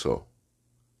 Chikumbutso.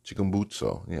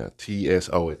 Yeah,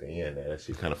 TSO at the end. That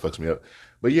shit kind of fucks me up.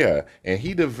 But yeah, and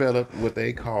he developed what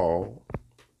they call,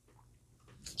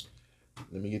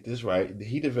 let me get this right.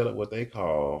 He developed what they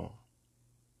call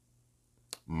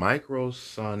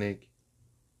microsonic.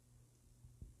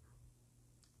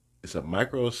 It's a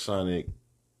microsonic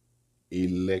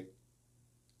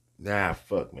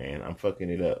fuck, man. I'm fucking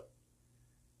it up.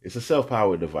 It's a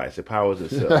self-powered device. It powers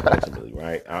itself ultimately,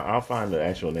 right? I'll find the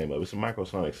actual name of it. It's a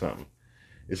microsonic something.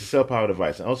 It's a self-powered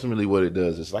device. And ultimately what it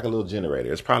does is like a little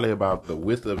generator. It's probably about the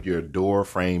width of your door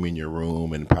frame in your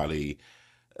room and probably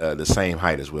the same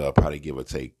height as well. Probably give or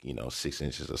take, 6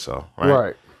 inches or so, right?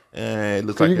 Right. And it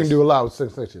looks so like you can do a lot with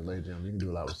 6 inches, ladies and gentlemen. You can do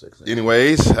a lot with 6 inches.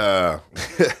 Anyways,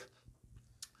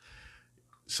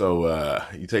 so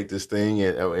you take this thing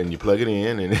and you plug it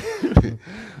in, and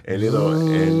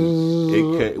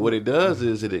what it does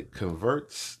is it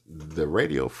converts the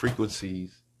radio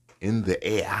frequencies in the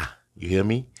air. You hear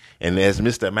me? And as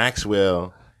Mr.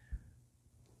 Maxwell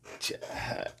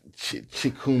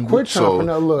Chikumbutso, quit chomping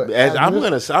up. Look, I'm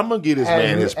gonna get this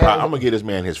man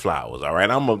his flowers. All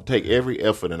right, I'm gonna take every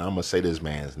effort and I'm gonna say this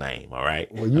man's name. All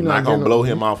right, well, I'm not gonna blow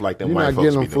him off like them white folks. You're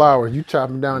not getting him flowers. You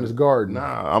chopping down his garden.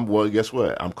 Nah, guess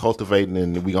what? I'm cultivating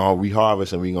and we gonna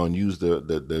reharvest and we gonna use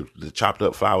the chopped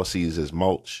up flower seeds as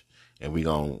mulch and we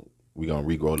gonna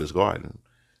regrow this garden.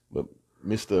 But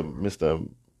Mr.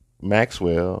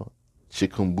 Maxwell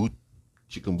Chikumbutso,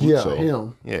 yeah,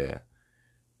 him, yeah.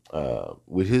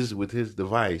 With his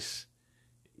device,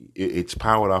 it's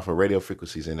powered off of radio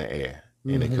frequencies in the air,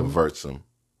 and it converts them,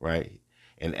 right?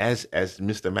 And as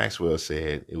Mr. Maxwell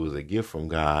said, it was a gift from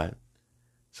God.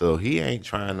 So he ain't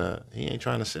trying to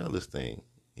sell this thing.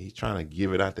 He's trying to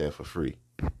give it out there for free.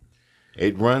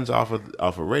 It runs off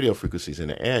of radio frequencies in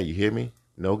the air. You hear me?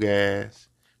 No gas.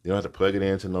 You don't have to plug it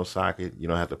into no socket. You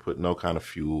don't have to put no kind of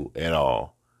fuel at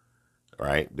all,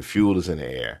 right? The fuel is in the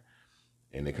air,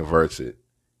 and it converts it.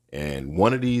 And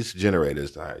one of these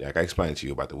generators, like I explained to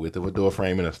you, about the width of a door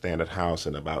frame in a standard house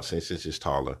and about 6 inches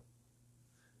taller.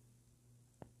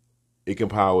 It can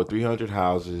power 300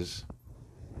 houses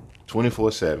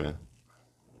 24/7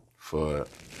 for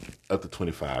up to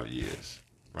 25 years,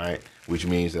 right? Which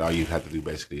means that all you have to do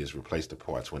basically is replace the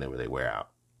parts whenever they wear out.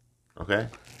 Okay?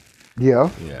 Yeah.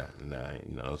 Yeah. Nah,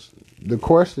 the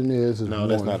question is no,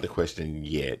 that's not the question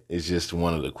yet. It's just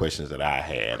one of the questions that I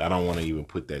had. I don't want to even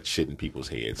put that shit in people's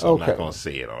heads, so I'm not going to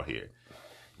say it on here.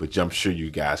 But I'm sure you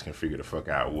guys can figure the fuck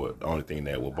out what the only thing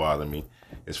that will bother me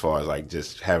as far as like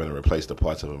just having to replace the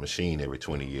parts of a machine every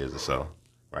 20 years or so,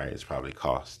 right? It's probably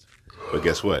cost. But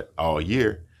guess what? All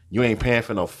year, you ain't paying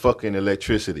for no fucking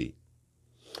electricity.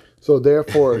 So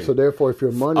therefore, if your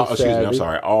money savvy, I'm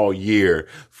sorry, all year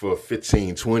for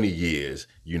 15, 20 years,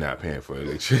 you're not paying for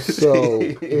electricity. So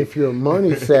if you're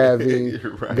money savvy,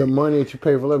 right. The money that you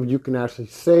pay for labor, you can actually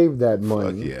save that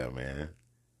money. Fuck yeah, man.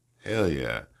 Hell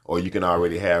yeah. Or you can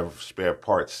already have spare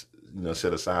parts,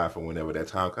 set aside for whenever that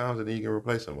time comes, and then you can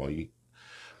replace them. Or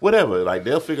whatever. Like,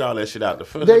 they'll figure all that shit out. The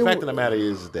fact of the matter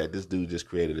is that this dude just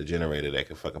created a generator that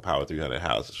can fucking power 300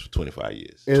 houses for 25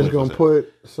 years. And it's going to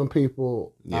put some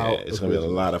people out. Yeah, it's going to be a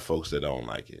lot of folks that don't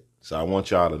like it. So I want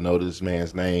y'all to know this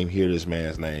man's name, hear this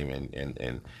man's name,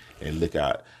 and look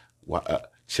out.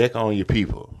 Check on your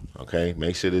people, okay?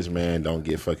 Make sure this man don't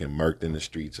get fucking murked in the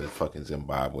streets of fucking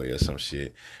Zimbabwe or some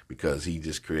shit because he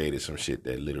just created some shit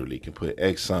that literally can put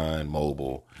Exxon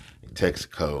Mobil,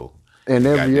 Texaco, and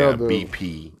every other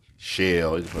BP,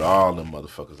 Shell, he put all them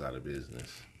motherfuckers out of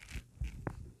business.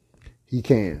 He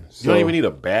can. You don't even need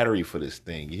a battery for this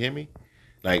thing. You hear me?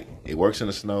 Like, it works in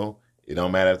the snow. It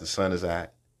don't matter if the sun is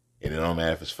out, and it don't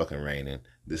matter if it's fucking raining.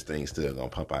 This thing's still gonna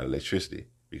pump out electricity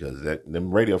because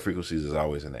them radio frequencies is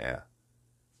always in the air.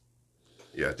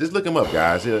 Yeah, just look him up,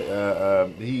 guys.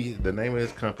 The name of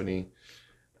his company,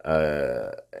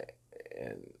 and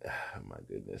my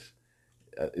goodness.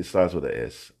 It starts with a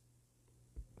S,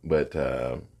 but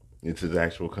it's his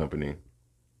actual company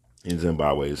in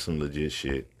Zimbabwe. It's some legit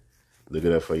shit. Look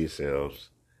it up for yourselves.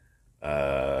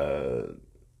 I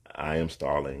am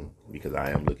stalling because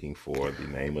I am looking for the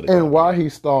name of the company. And while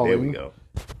he's stalling, there we go.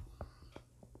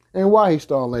 And while he's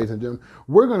stalling, ladies and gentlemen,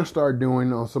 we're going to start doing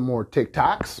some more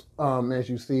TikToks. As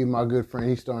you see, my good friend,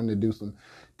 he's starting to do some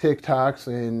TikToks,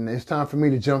 and it's time for me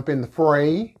to jump in the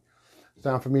fray. It's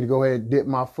time for me to go ahead and dip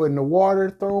my foot in the water,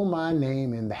 throw my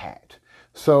name in the hat.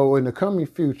 So in the coming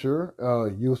future,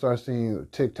 you'll start seeing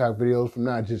TikTok videos from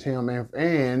not just him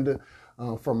and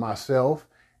from myself.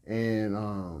 And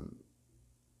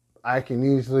I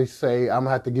can easily say I'm going to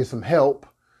have to get some help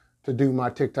to do my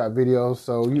TikTok videos.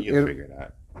 So you'll figure it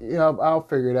out. Yeah, I'll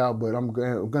figure it out, but I'm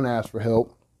going to ask for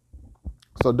help.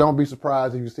 So don't be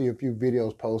surprised if you see a few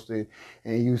videos posted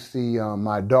and you see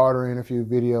my daughter in a few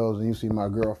videos and you see my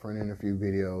girlfriend in a few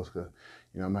videos, because,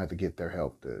 I'm going to have to get their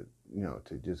help to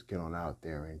just get on out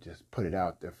there and just put it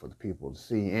out there for the people to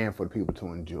see and for the people to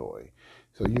enjoy.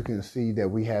 So you can see that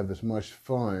we have as much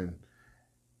fun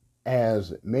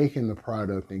as making the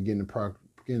product and getting the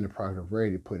product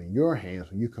ready to put in your hands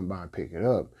when you come by and pick it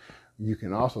up. You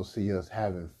can also see us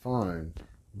having fun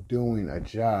doing a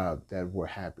job that we're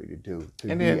happy to do, be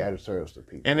at a service to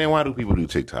people. And then why do people do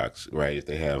TikToks, right? If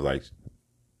they have like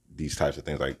these types of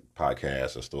things like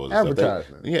podcasts or stores and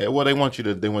advertisement. Stuff. They want you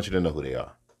to know who they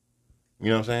are. You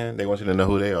know what I'm saying? They want you to know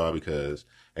who they are because,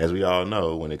 as we all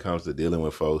know, when it comes to dealing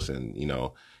with folks and,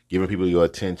 giving people your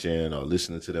attention or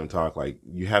listening to them talk, like,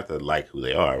 you have to like who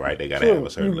they are, right? They got to have a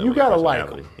certain level you gotta of like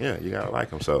personality. them. Yeah, you got to like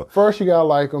them. So first you got to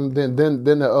like them, then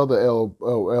the other L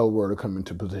word will come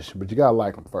into position. But you got to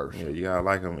like them first. Yeah, you got to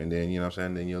like them. And then,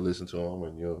 then you'll listen to them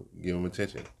and you'll give them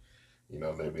attention.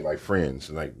 They'll be like friends,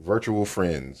 like virtual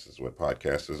friends is what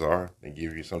podcasters are. They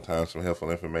give you sometimes some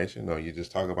helpful information, or you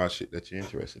just talk about shit that you're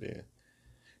interested in.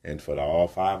 And for all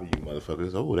 5 of you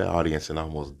motherfuckers, that audience and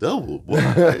almost doubled. Boy.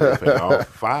 For all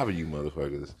 5 of you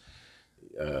motherfuckers,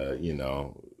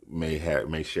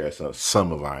 may share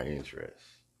some of our interests.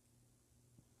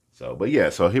 So, but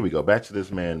yeah, so here we go. Back to this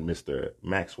man, Mr.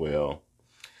 Maxwell.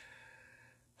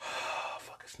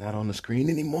 Fuck, it's not on the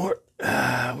screen anymore.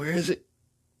 Where is it?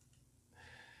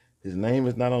 His name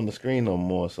is not on the screen no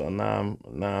more. So now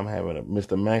I'm having a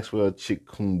Mr. Maxwell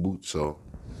Chikumbutso.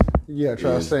 Yeah,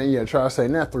 try saying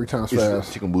that 3 times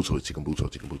fast. Chikumbutso.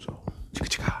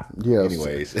 Chika. Yeah.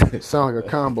 Anyways. Sound like a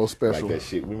combo special. Like that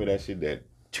shit. Remember that shit that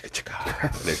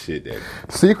chika. That shit that.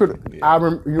 Secret. Yeah.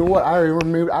 You know what? I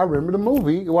remember the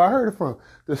movie where I heard it from.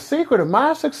 The secret of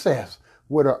my success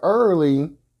with an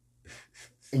early,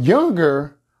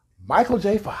 younger Michael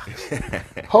J. Fox.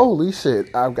 Holy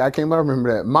shit. I can't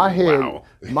remember that. My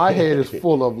head is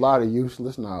full of a lot of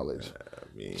useless knowledge.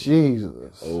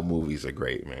 Jesus. Old movies are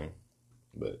great, man.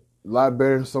 But a lot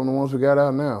better than some of the ones we got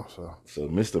out now. So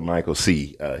Mr. Michael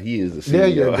C. He is the CEO. There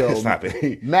you go. Stop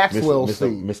it. Maxwell C.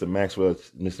 Mr.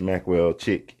 Maxwell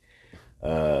Chick.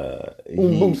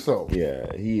 Umbuso.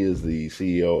 He is the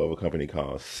CEO of a company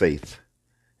called Saith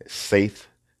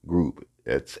Group.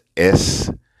 That's SAITH.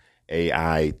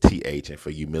 And for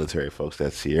you military folks,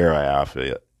 that's Sierra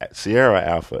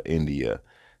Alpha India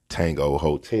Tango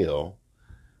Hotel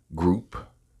Group,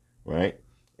 right?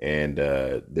 And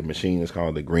the machine is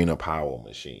called the Greener Power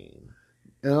Machine.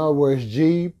 In other words,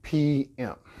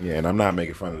 GPM. Yeah, and I'm not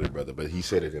making fun of the brother, but he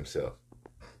said it himself.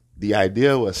 The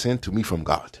idea was sent to me from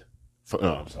God.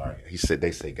 I'm sorry.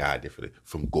 They say God differently.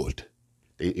 From God.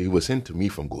 It was sent to me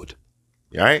from God.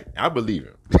 All right? I believe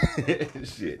him.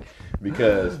 Shit.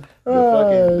 Because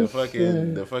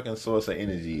the fucking source of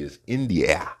energy is in the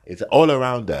air. It's all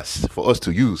around us for us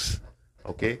to use.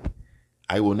 Okay?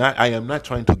 I am not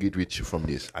trying to get rich from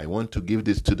this. I want to give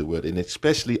this to the world, and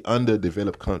especially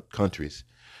underdeveloped countries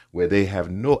where they have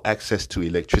no access to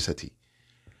electricity.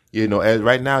 As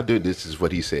right now, dude, this is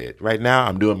what he said. Right now,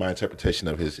 I'm doing my interpretation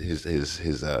of his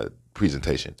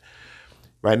presentation.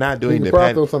 Right now, doing the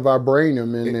throw some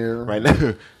vibranium in there.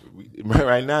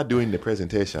 Right now, doing the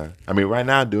presentation. Right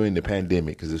now, doing the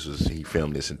pandemic, because he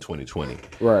filmed this in 2020.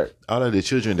 Right. All of the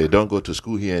children, they don't go to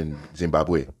school here in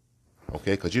Zimbabwe.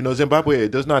 Okay, because Zimbabwe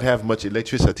does not have much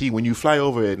electricity. When you fly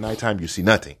over at nighttime, you see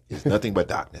nothing. It's nothing but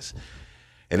darkness.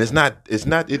 And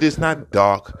it is not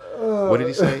dark. What did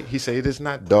he say? He said it is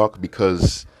not dark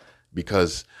because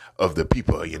of the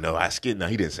people, our skin. No,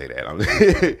 he didn't say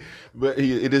that. But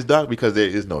it is dark because there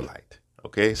is no light.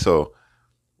 Okay, so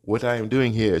what I am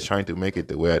doing here is trying to make it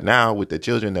to where now with the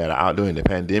children that are out during the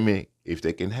pandemic, if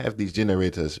they can have these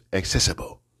generators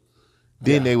accessible,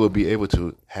 then they will be able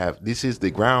to have, this is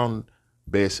the ground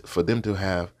base for them to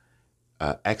have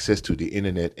access to the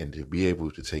internet and to be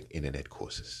able to take internet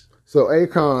courses. So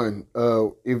Akon,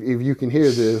 if you can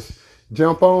hear this,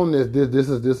 jump on this. This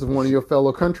is one of your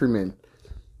fellow countrymen.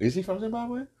 Is he from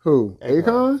Zimbabwe? Who?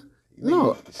 Akon?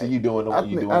 No. See, you doing the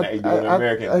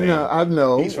American thing. I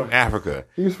know. He's from Africa.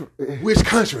 Which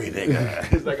country,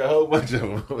 nigga? It's like a whole bunch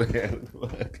of them.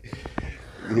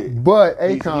 But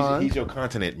Akon, he's your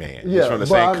continent man. Yeah, he's from the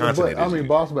same continent.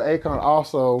 Boss, but Akon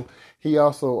also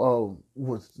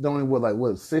was doing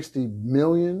what 60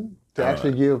 million to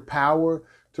actually give power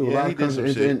to a lot of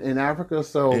countries in Africa.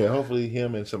 So yeah, hopefully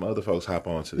him and some other folks hop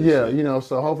on to this. Yeah, shit.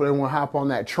 So hopefully they want to hop on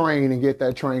that train and get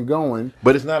that train going.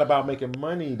 But it's not about making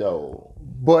money though.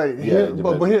 But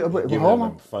hold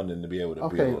on, funding to be able to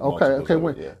okay.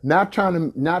 Wait. Not trying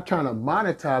to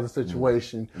monetize the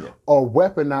situation or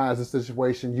weaponize the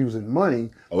situation using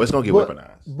money. Oh, it's gonna get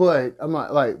weaponized. But I'm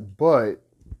not but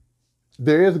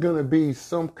there is gonna be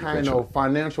some kind of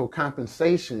financial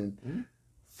compensation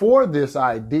for this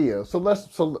idea.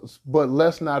 But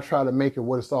let's not try to make it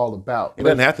what it's all about. It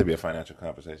doesn't have to be a financial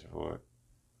compensation for it.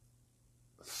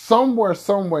 Somewhere,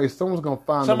 some way, someone's gonna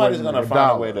find. Somebody's gonna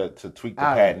find a way to tweak the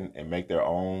patent and make their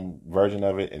own version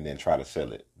of it, and then try to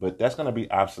sell it. But that's gonna be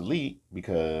obsolete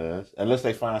because unless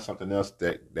they find something else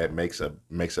that makes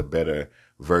a better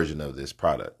version of this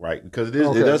product, right? Because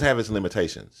it does have its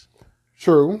limitations.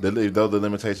 True. Though the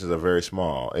limitations are very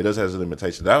small, it does have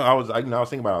limitations. I was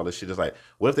thinking about all this shit. It's like,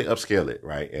 what if they upscale it,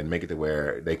 right, and make it to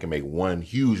where they can make one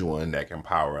huge one that can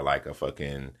power like a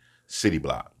fucking city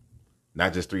block.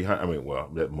 Not just 300. I mean, well,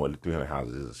 more than 300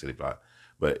 houses is a city block,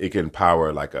 but it can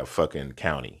power like a fucking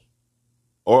county,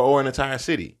 or an entire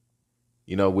city.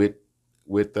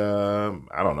 With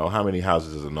I don't know how many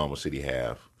houses does a normal city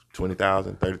have?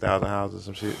 20,000, 30,000 houses,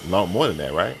 some shit. No, more than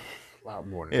that, right? A lot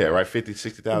more than that. Right. 50,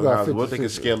 60,000 houses. What if they can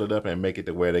scale it up and make it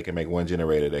to where they can make one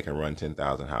generator that can run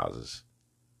 10,000 houses?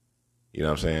 You know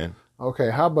what I'm saying? Okay.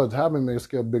 How about make a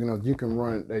scale big enough you can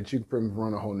run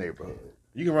a whole neighborhood?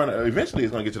 You can run. Eventually,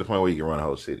 it's going to get to the point where you can run a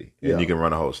whole city and you can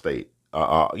run a whole state.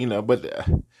 But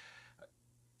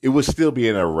it would still be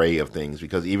an array of things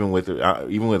because even with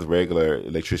regular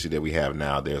electricity that we have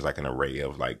now, there's like an array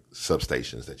of like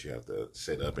substations that you have to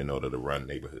set up in order to run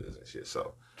neighborhoods and shit.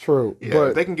 So true. Yeah, but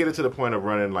if they can get it to the point of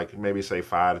running like maybe say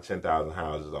 5,000 to 10,000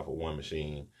 houses off of one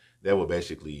machine, that would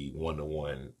basically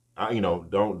 1-to-1.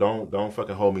 Don't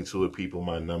fucking hold me to it, people.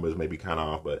 My numbers may be kind of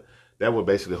off, but that would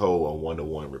basically hold a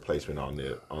 1-to-1 replacement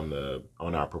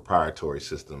on our proprietary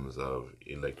systems of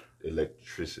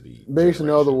electricity. Based in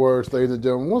other words, ladies and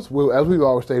gentlemen, as we've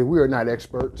always stated, we are not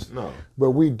experts. No,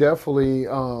 but we definitely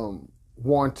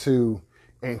want to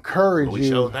encourage you. We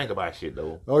sure think about shit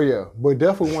though. Oh yeah, but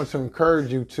definitely want to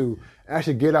encourage you to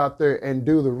actually get out there and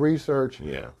do the research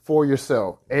for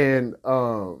yourself. And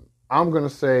I'm gonna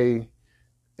say,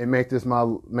 and make this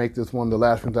one of the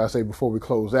last things I say before we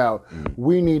close out.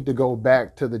 We need to go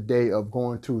back to the day of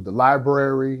going to the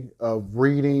library, of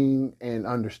reading and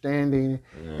understanding,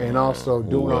 and also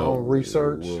doing our own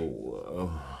research.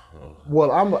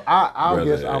 Well, I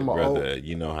guess I'm a brother.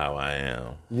 You know how I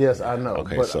am. Yes, I know.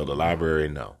 Okay, so the library,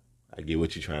 no, I get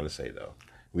what you're trying to say though.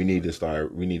 We need to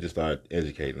start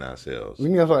educating ourselves. We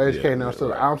need to start educating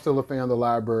ourselves. Right. I'm still a fan of the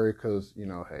library because,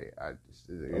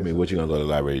 hey, what you gonna go to the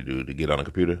library to do? To get on a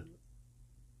computer?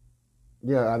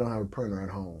 Yeah, I don't have a printer at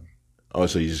home. Oh,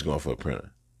 so you're just going for a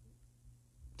printer?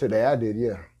 Today I did,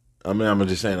 yeah. I mean, I'm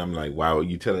just saying. I'm like, why would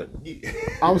you tell it?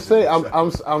 I'm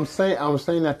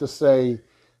saying that to say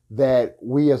that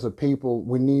we as a people,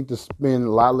 we need to spend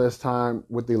a lot less time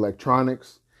with the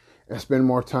electronics and spend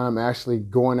more time actually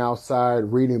going outside,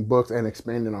 reading books, and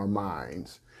expanding our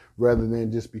minds, rather than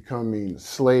just becoming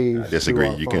slaves. I disagree.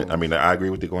 To our phones. I agree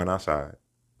with you going outside.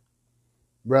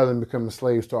 Rather than becoming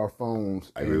slaves to our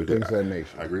phones and things of that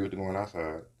nature. I agree with you going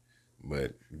outside,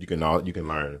 but you can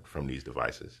learn from these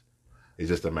devices. It's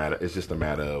just a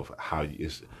matter of how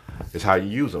it's how you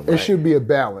use them. Right? It should be a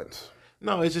balance.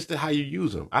 No, it's just how you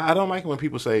use them. I don't like it when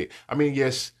people say. I mean,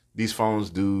 yes, these phones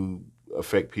do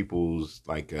affect people's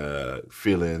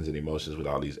feelings and emotions with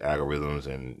all these algorithms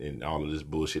and all of this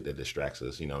bullshit that distracts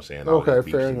us. You know what I'm saying? All okay,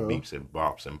 these fair enough. Beeps and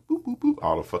bops and boop boop boop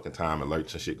all the fucking time,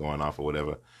 alerts and shit going off or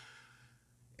whatever.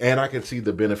 And I can see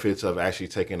the benefits of actually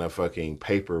taking a fucking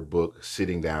paper book,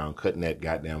 sitting down, cutting that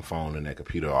goddamn phone and that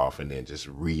computer off, and then just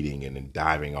reading and then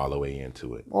diving all the way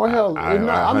into it. Well, hell, I'm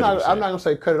not gonna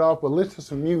say cut it off, but listen to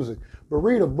some music. But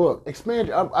read a book,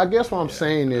 expand. I guess what I'm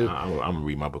saying is, I'm gonna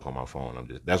read my book on my phone.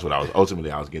 That's what I was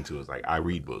getting to. Is like I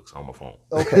read books on my phone.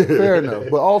 Okay, fair enough.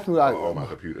 But ultimately, on my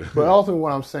computer. But ultimately,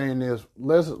 what I'm saying is,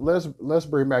 let's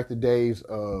bring back the days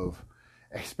of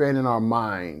expanding our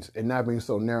minds and not being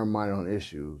so narrow-minded on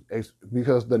issues,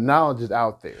 because the knowledge is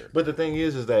out there. But the thing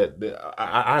is that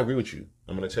I agree with you.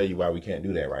 I'm going to tell you why we can't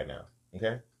do that right now.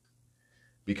 Okay?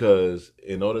 Because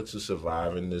in order to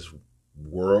survive in this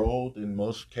world, in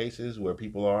most cases where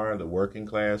people are, the working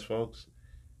class folks,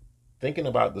 thinking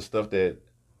about the stuff that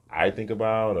I think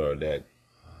about, or that,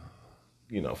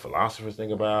 you know, philosophers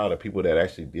think about, or people that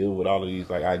actually deal with all of these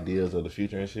like ideas of the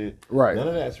future and shit, right? None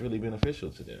of that's really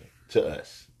beneficial to them, to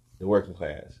us, the working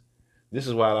class. This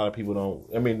is why a lot of people don't.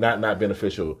 I mean, not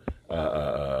beneficial.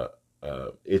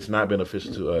 It's not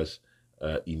beneficial to us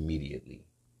immediately,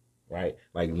 right?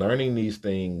 Like learning these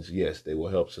things, yes, they will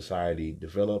help society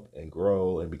develop and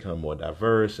grow and become more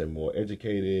diverse and more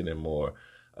educated and more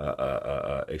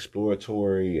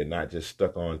exploratory, and not just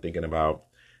stuck on thinking about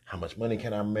how much money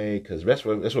can I make, because that's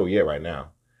where we're at right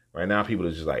now. Right now, people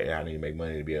are just like, I need to make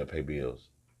money to be able to pay bills.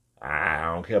 I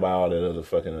don't care about all that other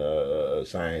fucking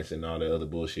science and all that other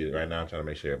bullshit. Right now, I'm trying to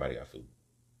make sure everybody got food.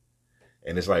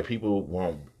 And it's like people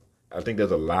won't. I think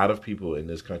there's a lot of people in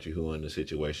this country who are in a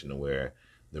situation where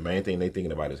the main thing they're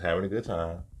thinking about is having a good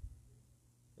time,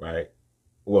 right?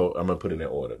 Well, I'm going to put it in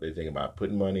order. They think about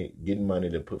getting money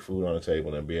to put food on the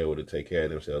table and be able to take care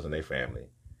of themselves and their family.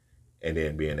 And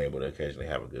then being able to occasionally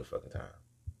have a good fucking time.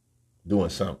 Doing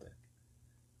something.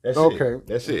 That's okay. It.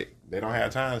 That's it. They don't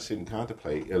have time to sit and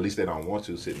contemplate. At least they don't want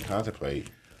to sit and contemplate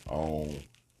on,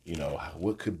 you know,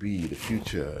 what could be the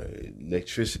future,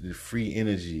 electricity, free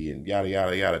energy, and yada,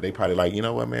 yada, yada. They probably like, you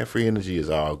know what, man, free energy is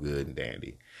all good and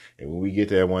dandy. And when we get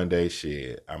there one day,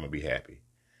 shit, I'm going to be happy.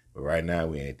 But right now,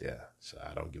 we ain't there. So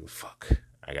I don't give a fuck.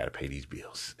 I got to pay these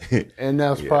bills. And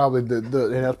that's probably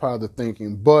that's probably the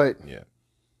thinking. But, yeah.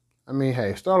 I mean,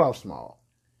 hey, start off small.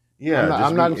 Yeah,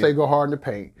 I'm not gonna say go hard in the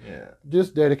paint. Yeah,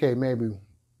 just dedicate maybe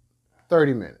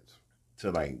 30 minutes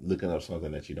to like looking up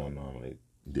something that you don't normally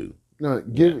do. No,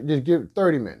 just give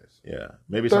 30 minutes. Yeah,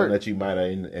 maybe something that you might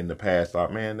have in the past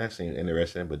thought, man, that seems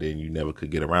interesting, but then you never could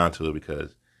get around to it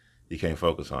because you can't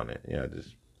focus on it.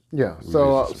 Yeah,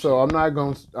 So I'm not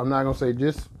gonna say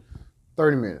just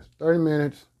 30 minutes. 30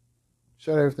 minutes,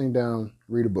 shut everything down,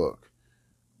 read a book.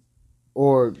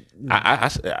 Or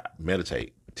I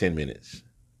meditate 10 minutes.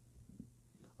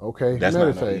 Okay, that's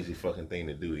meditate. Not an easy fucking thing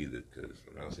to do either, because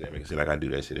I make it seem like I do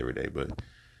that shit every day. But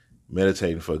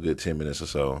meditating for a good 10 minutes or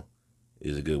so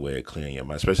is a good way of clearing your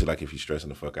mind, especially like if you're stressing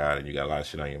the fuck out and you got a lot of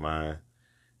shit on your mind.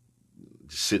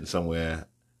 Just sitting somewhere,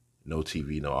 no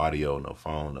TV, no audio, no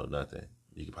phone, no nothing.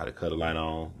 You can probably cut a light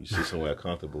on. You sit somewhere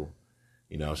comfortable,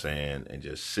 you know what I'm saying, and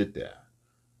just sit there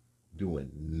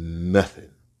doing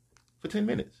nothing for 10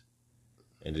 minutes.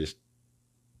 And just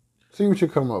see what you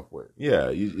come up with. Yeah,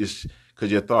 it's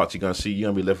because your thoughts, you're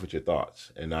gonna be left with your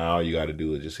thoughts, and now all you got to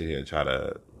do is just sit here and try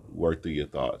to work through your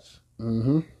thoughts.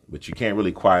 Mm-hmm. But you can't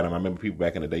really quiet them. I remember people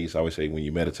back in the day used to always say, when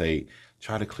you meditate,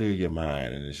 try to clear your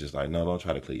mind, and it's just like, no, don't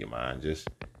try to clear your mind. Just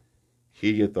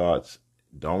hear your thoughts.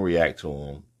 Don't react to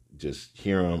them. Just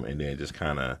hear them, and then just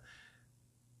kind of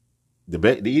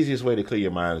the easiest way to clear your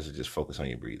mind is to just focus on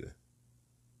your breathing.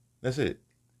 That's it.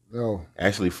 No.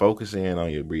 Actually focus in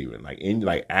on your breathing.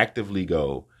 Like actively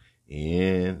go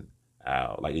in,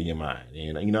 out, like in your mind.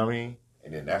 And you know what I mean?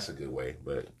 And then that's a good way.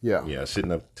 But yeah,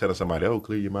 sitting up telling somebody, oh,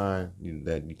 clear your mind,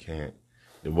 that you can't.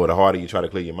 The harder you try to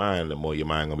clear your mind, the more your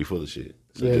mind gonna be full of shit.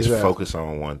 So just focus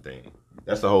on one thing.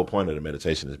 That's the whole point of the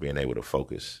meditation, is being able to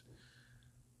focus.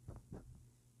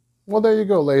 Well, there you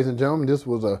go, ladies and gentlemen. This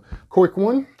was a quick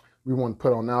one. We want to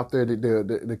put on out there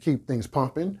to keep things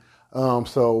pumping.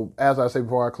 So as I say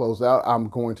before I close out, I'm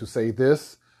going to say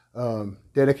this.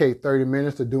 Dedicate 30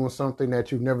 minutes to doing something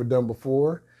that you've never done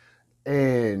before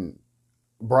and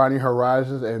broaden your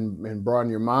horizons and broaden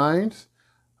your minds.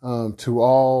 To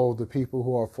all the people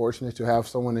who are fortunate to have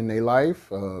someone in their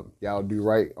life, y'all do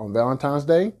right on Valentine's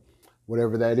Day,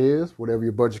 whatever that is, whatever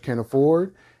your budget can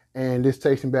afford. And this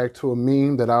takes me back to a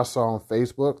meme that I saw on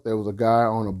Facebook. There was a guy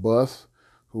on a bus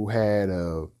who had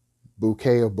a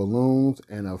bouquet of balloons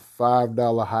and a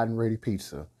 $5 hot and ready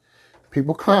pizza.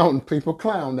 People clown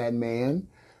that man,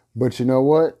 but you know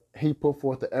what? He put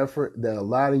forth the effort that a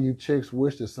lot of you chicks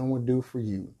wish that someone would do for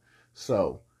you.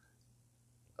 So,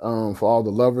 for all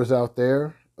the lovers out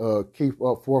there, keep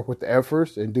up forth with the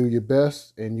efforts and do your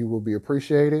best, and you will be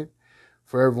appreciated.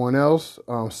 For everyone else,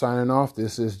 signing off,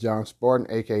 this is John Spartan,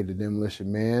 aka the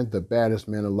Demolition Man, the baddest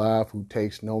man alive who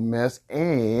takes no mess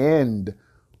and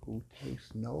who takes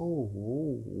no,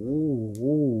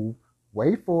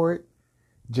 wait for it,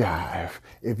 jive.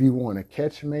 If you want to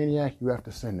catch a maniac, you have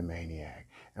to send a maniac.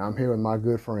 And I'm here with my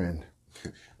good friend,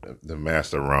 the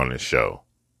Master Ronin Show.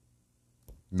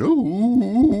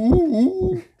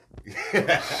 No.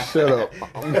 Shut up.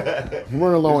 I'm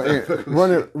running low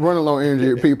on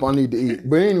energy, people. I need to eat.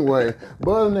 But anyway,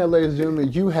 but other than that, ladies and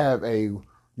gentlemen, you have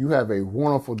a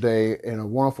wonderful day and a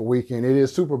wonderful weekend. It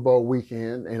is Super Bowl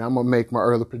weekend, and I'm gonna make my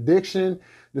early prediction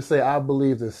to say I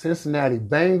believe the Cincinnati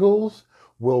Bengals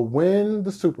will win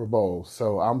the Super Bowl.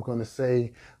 So I'm gonna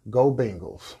say go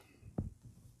Bengals.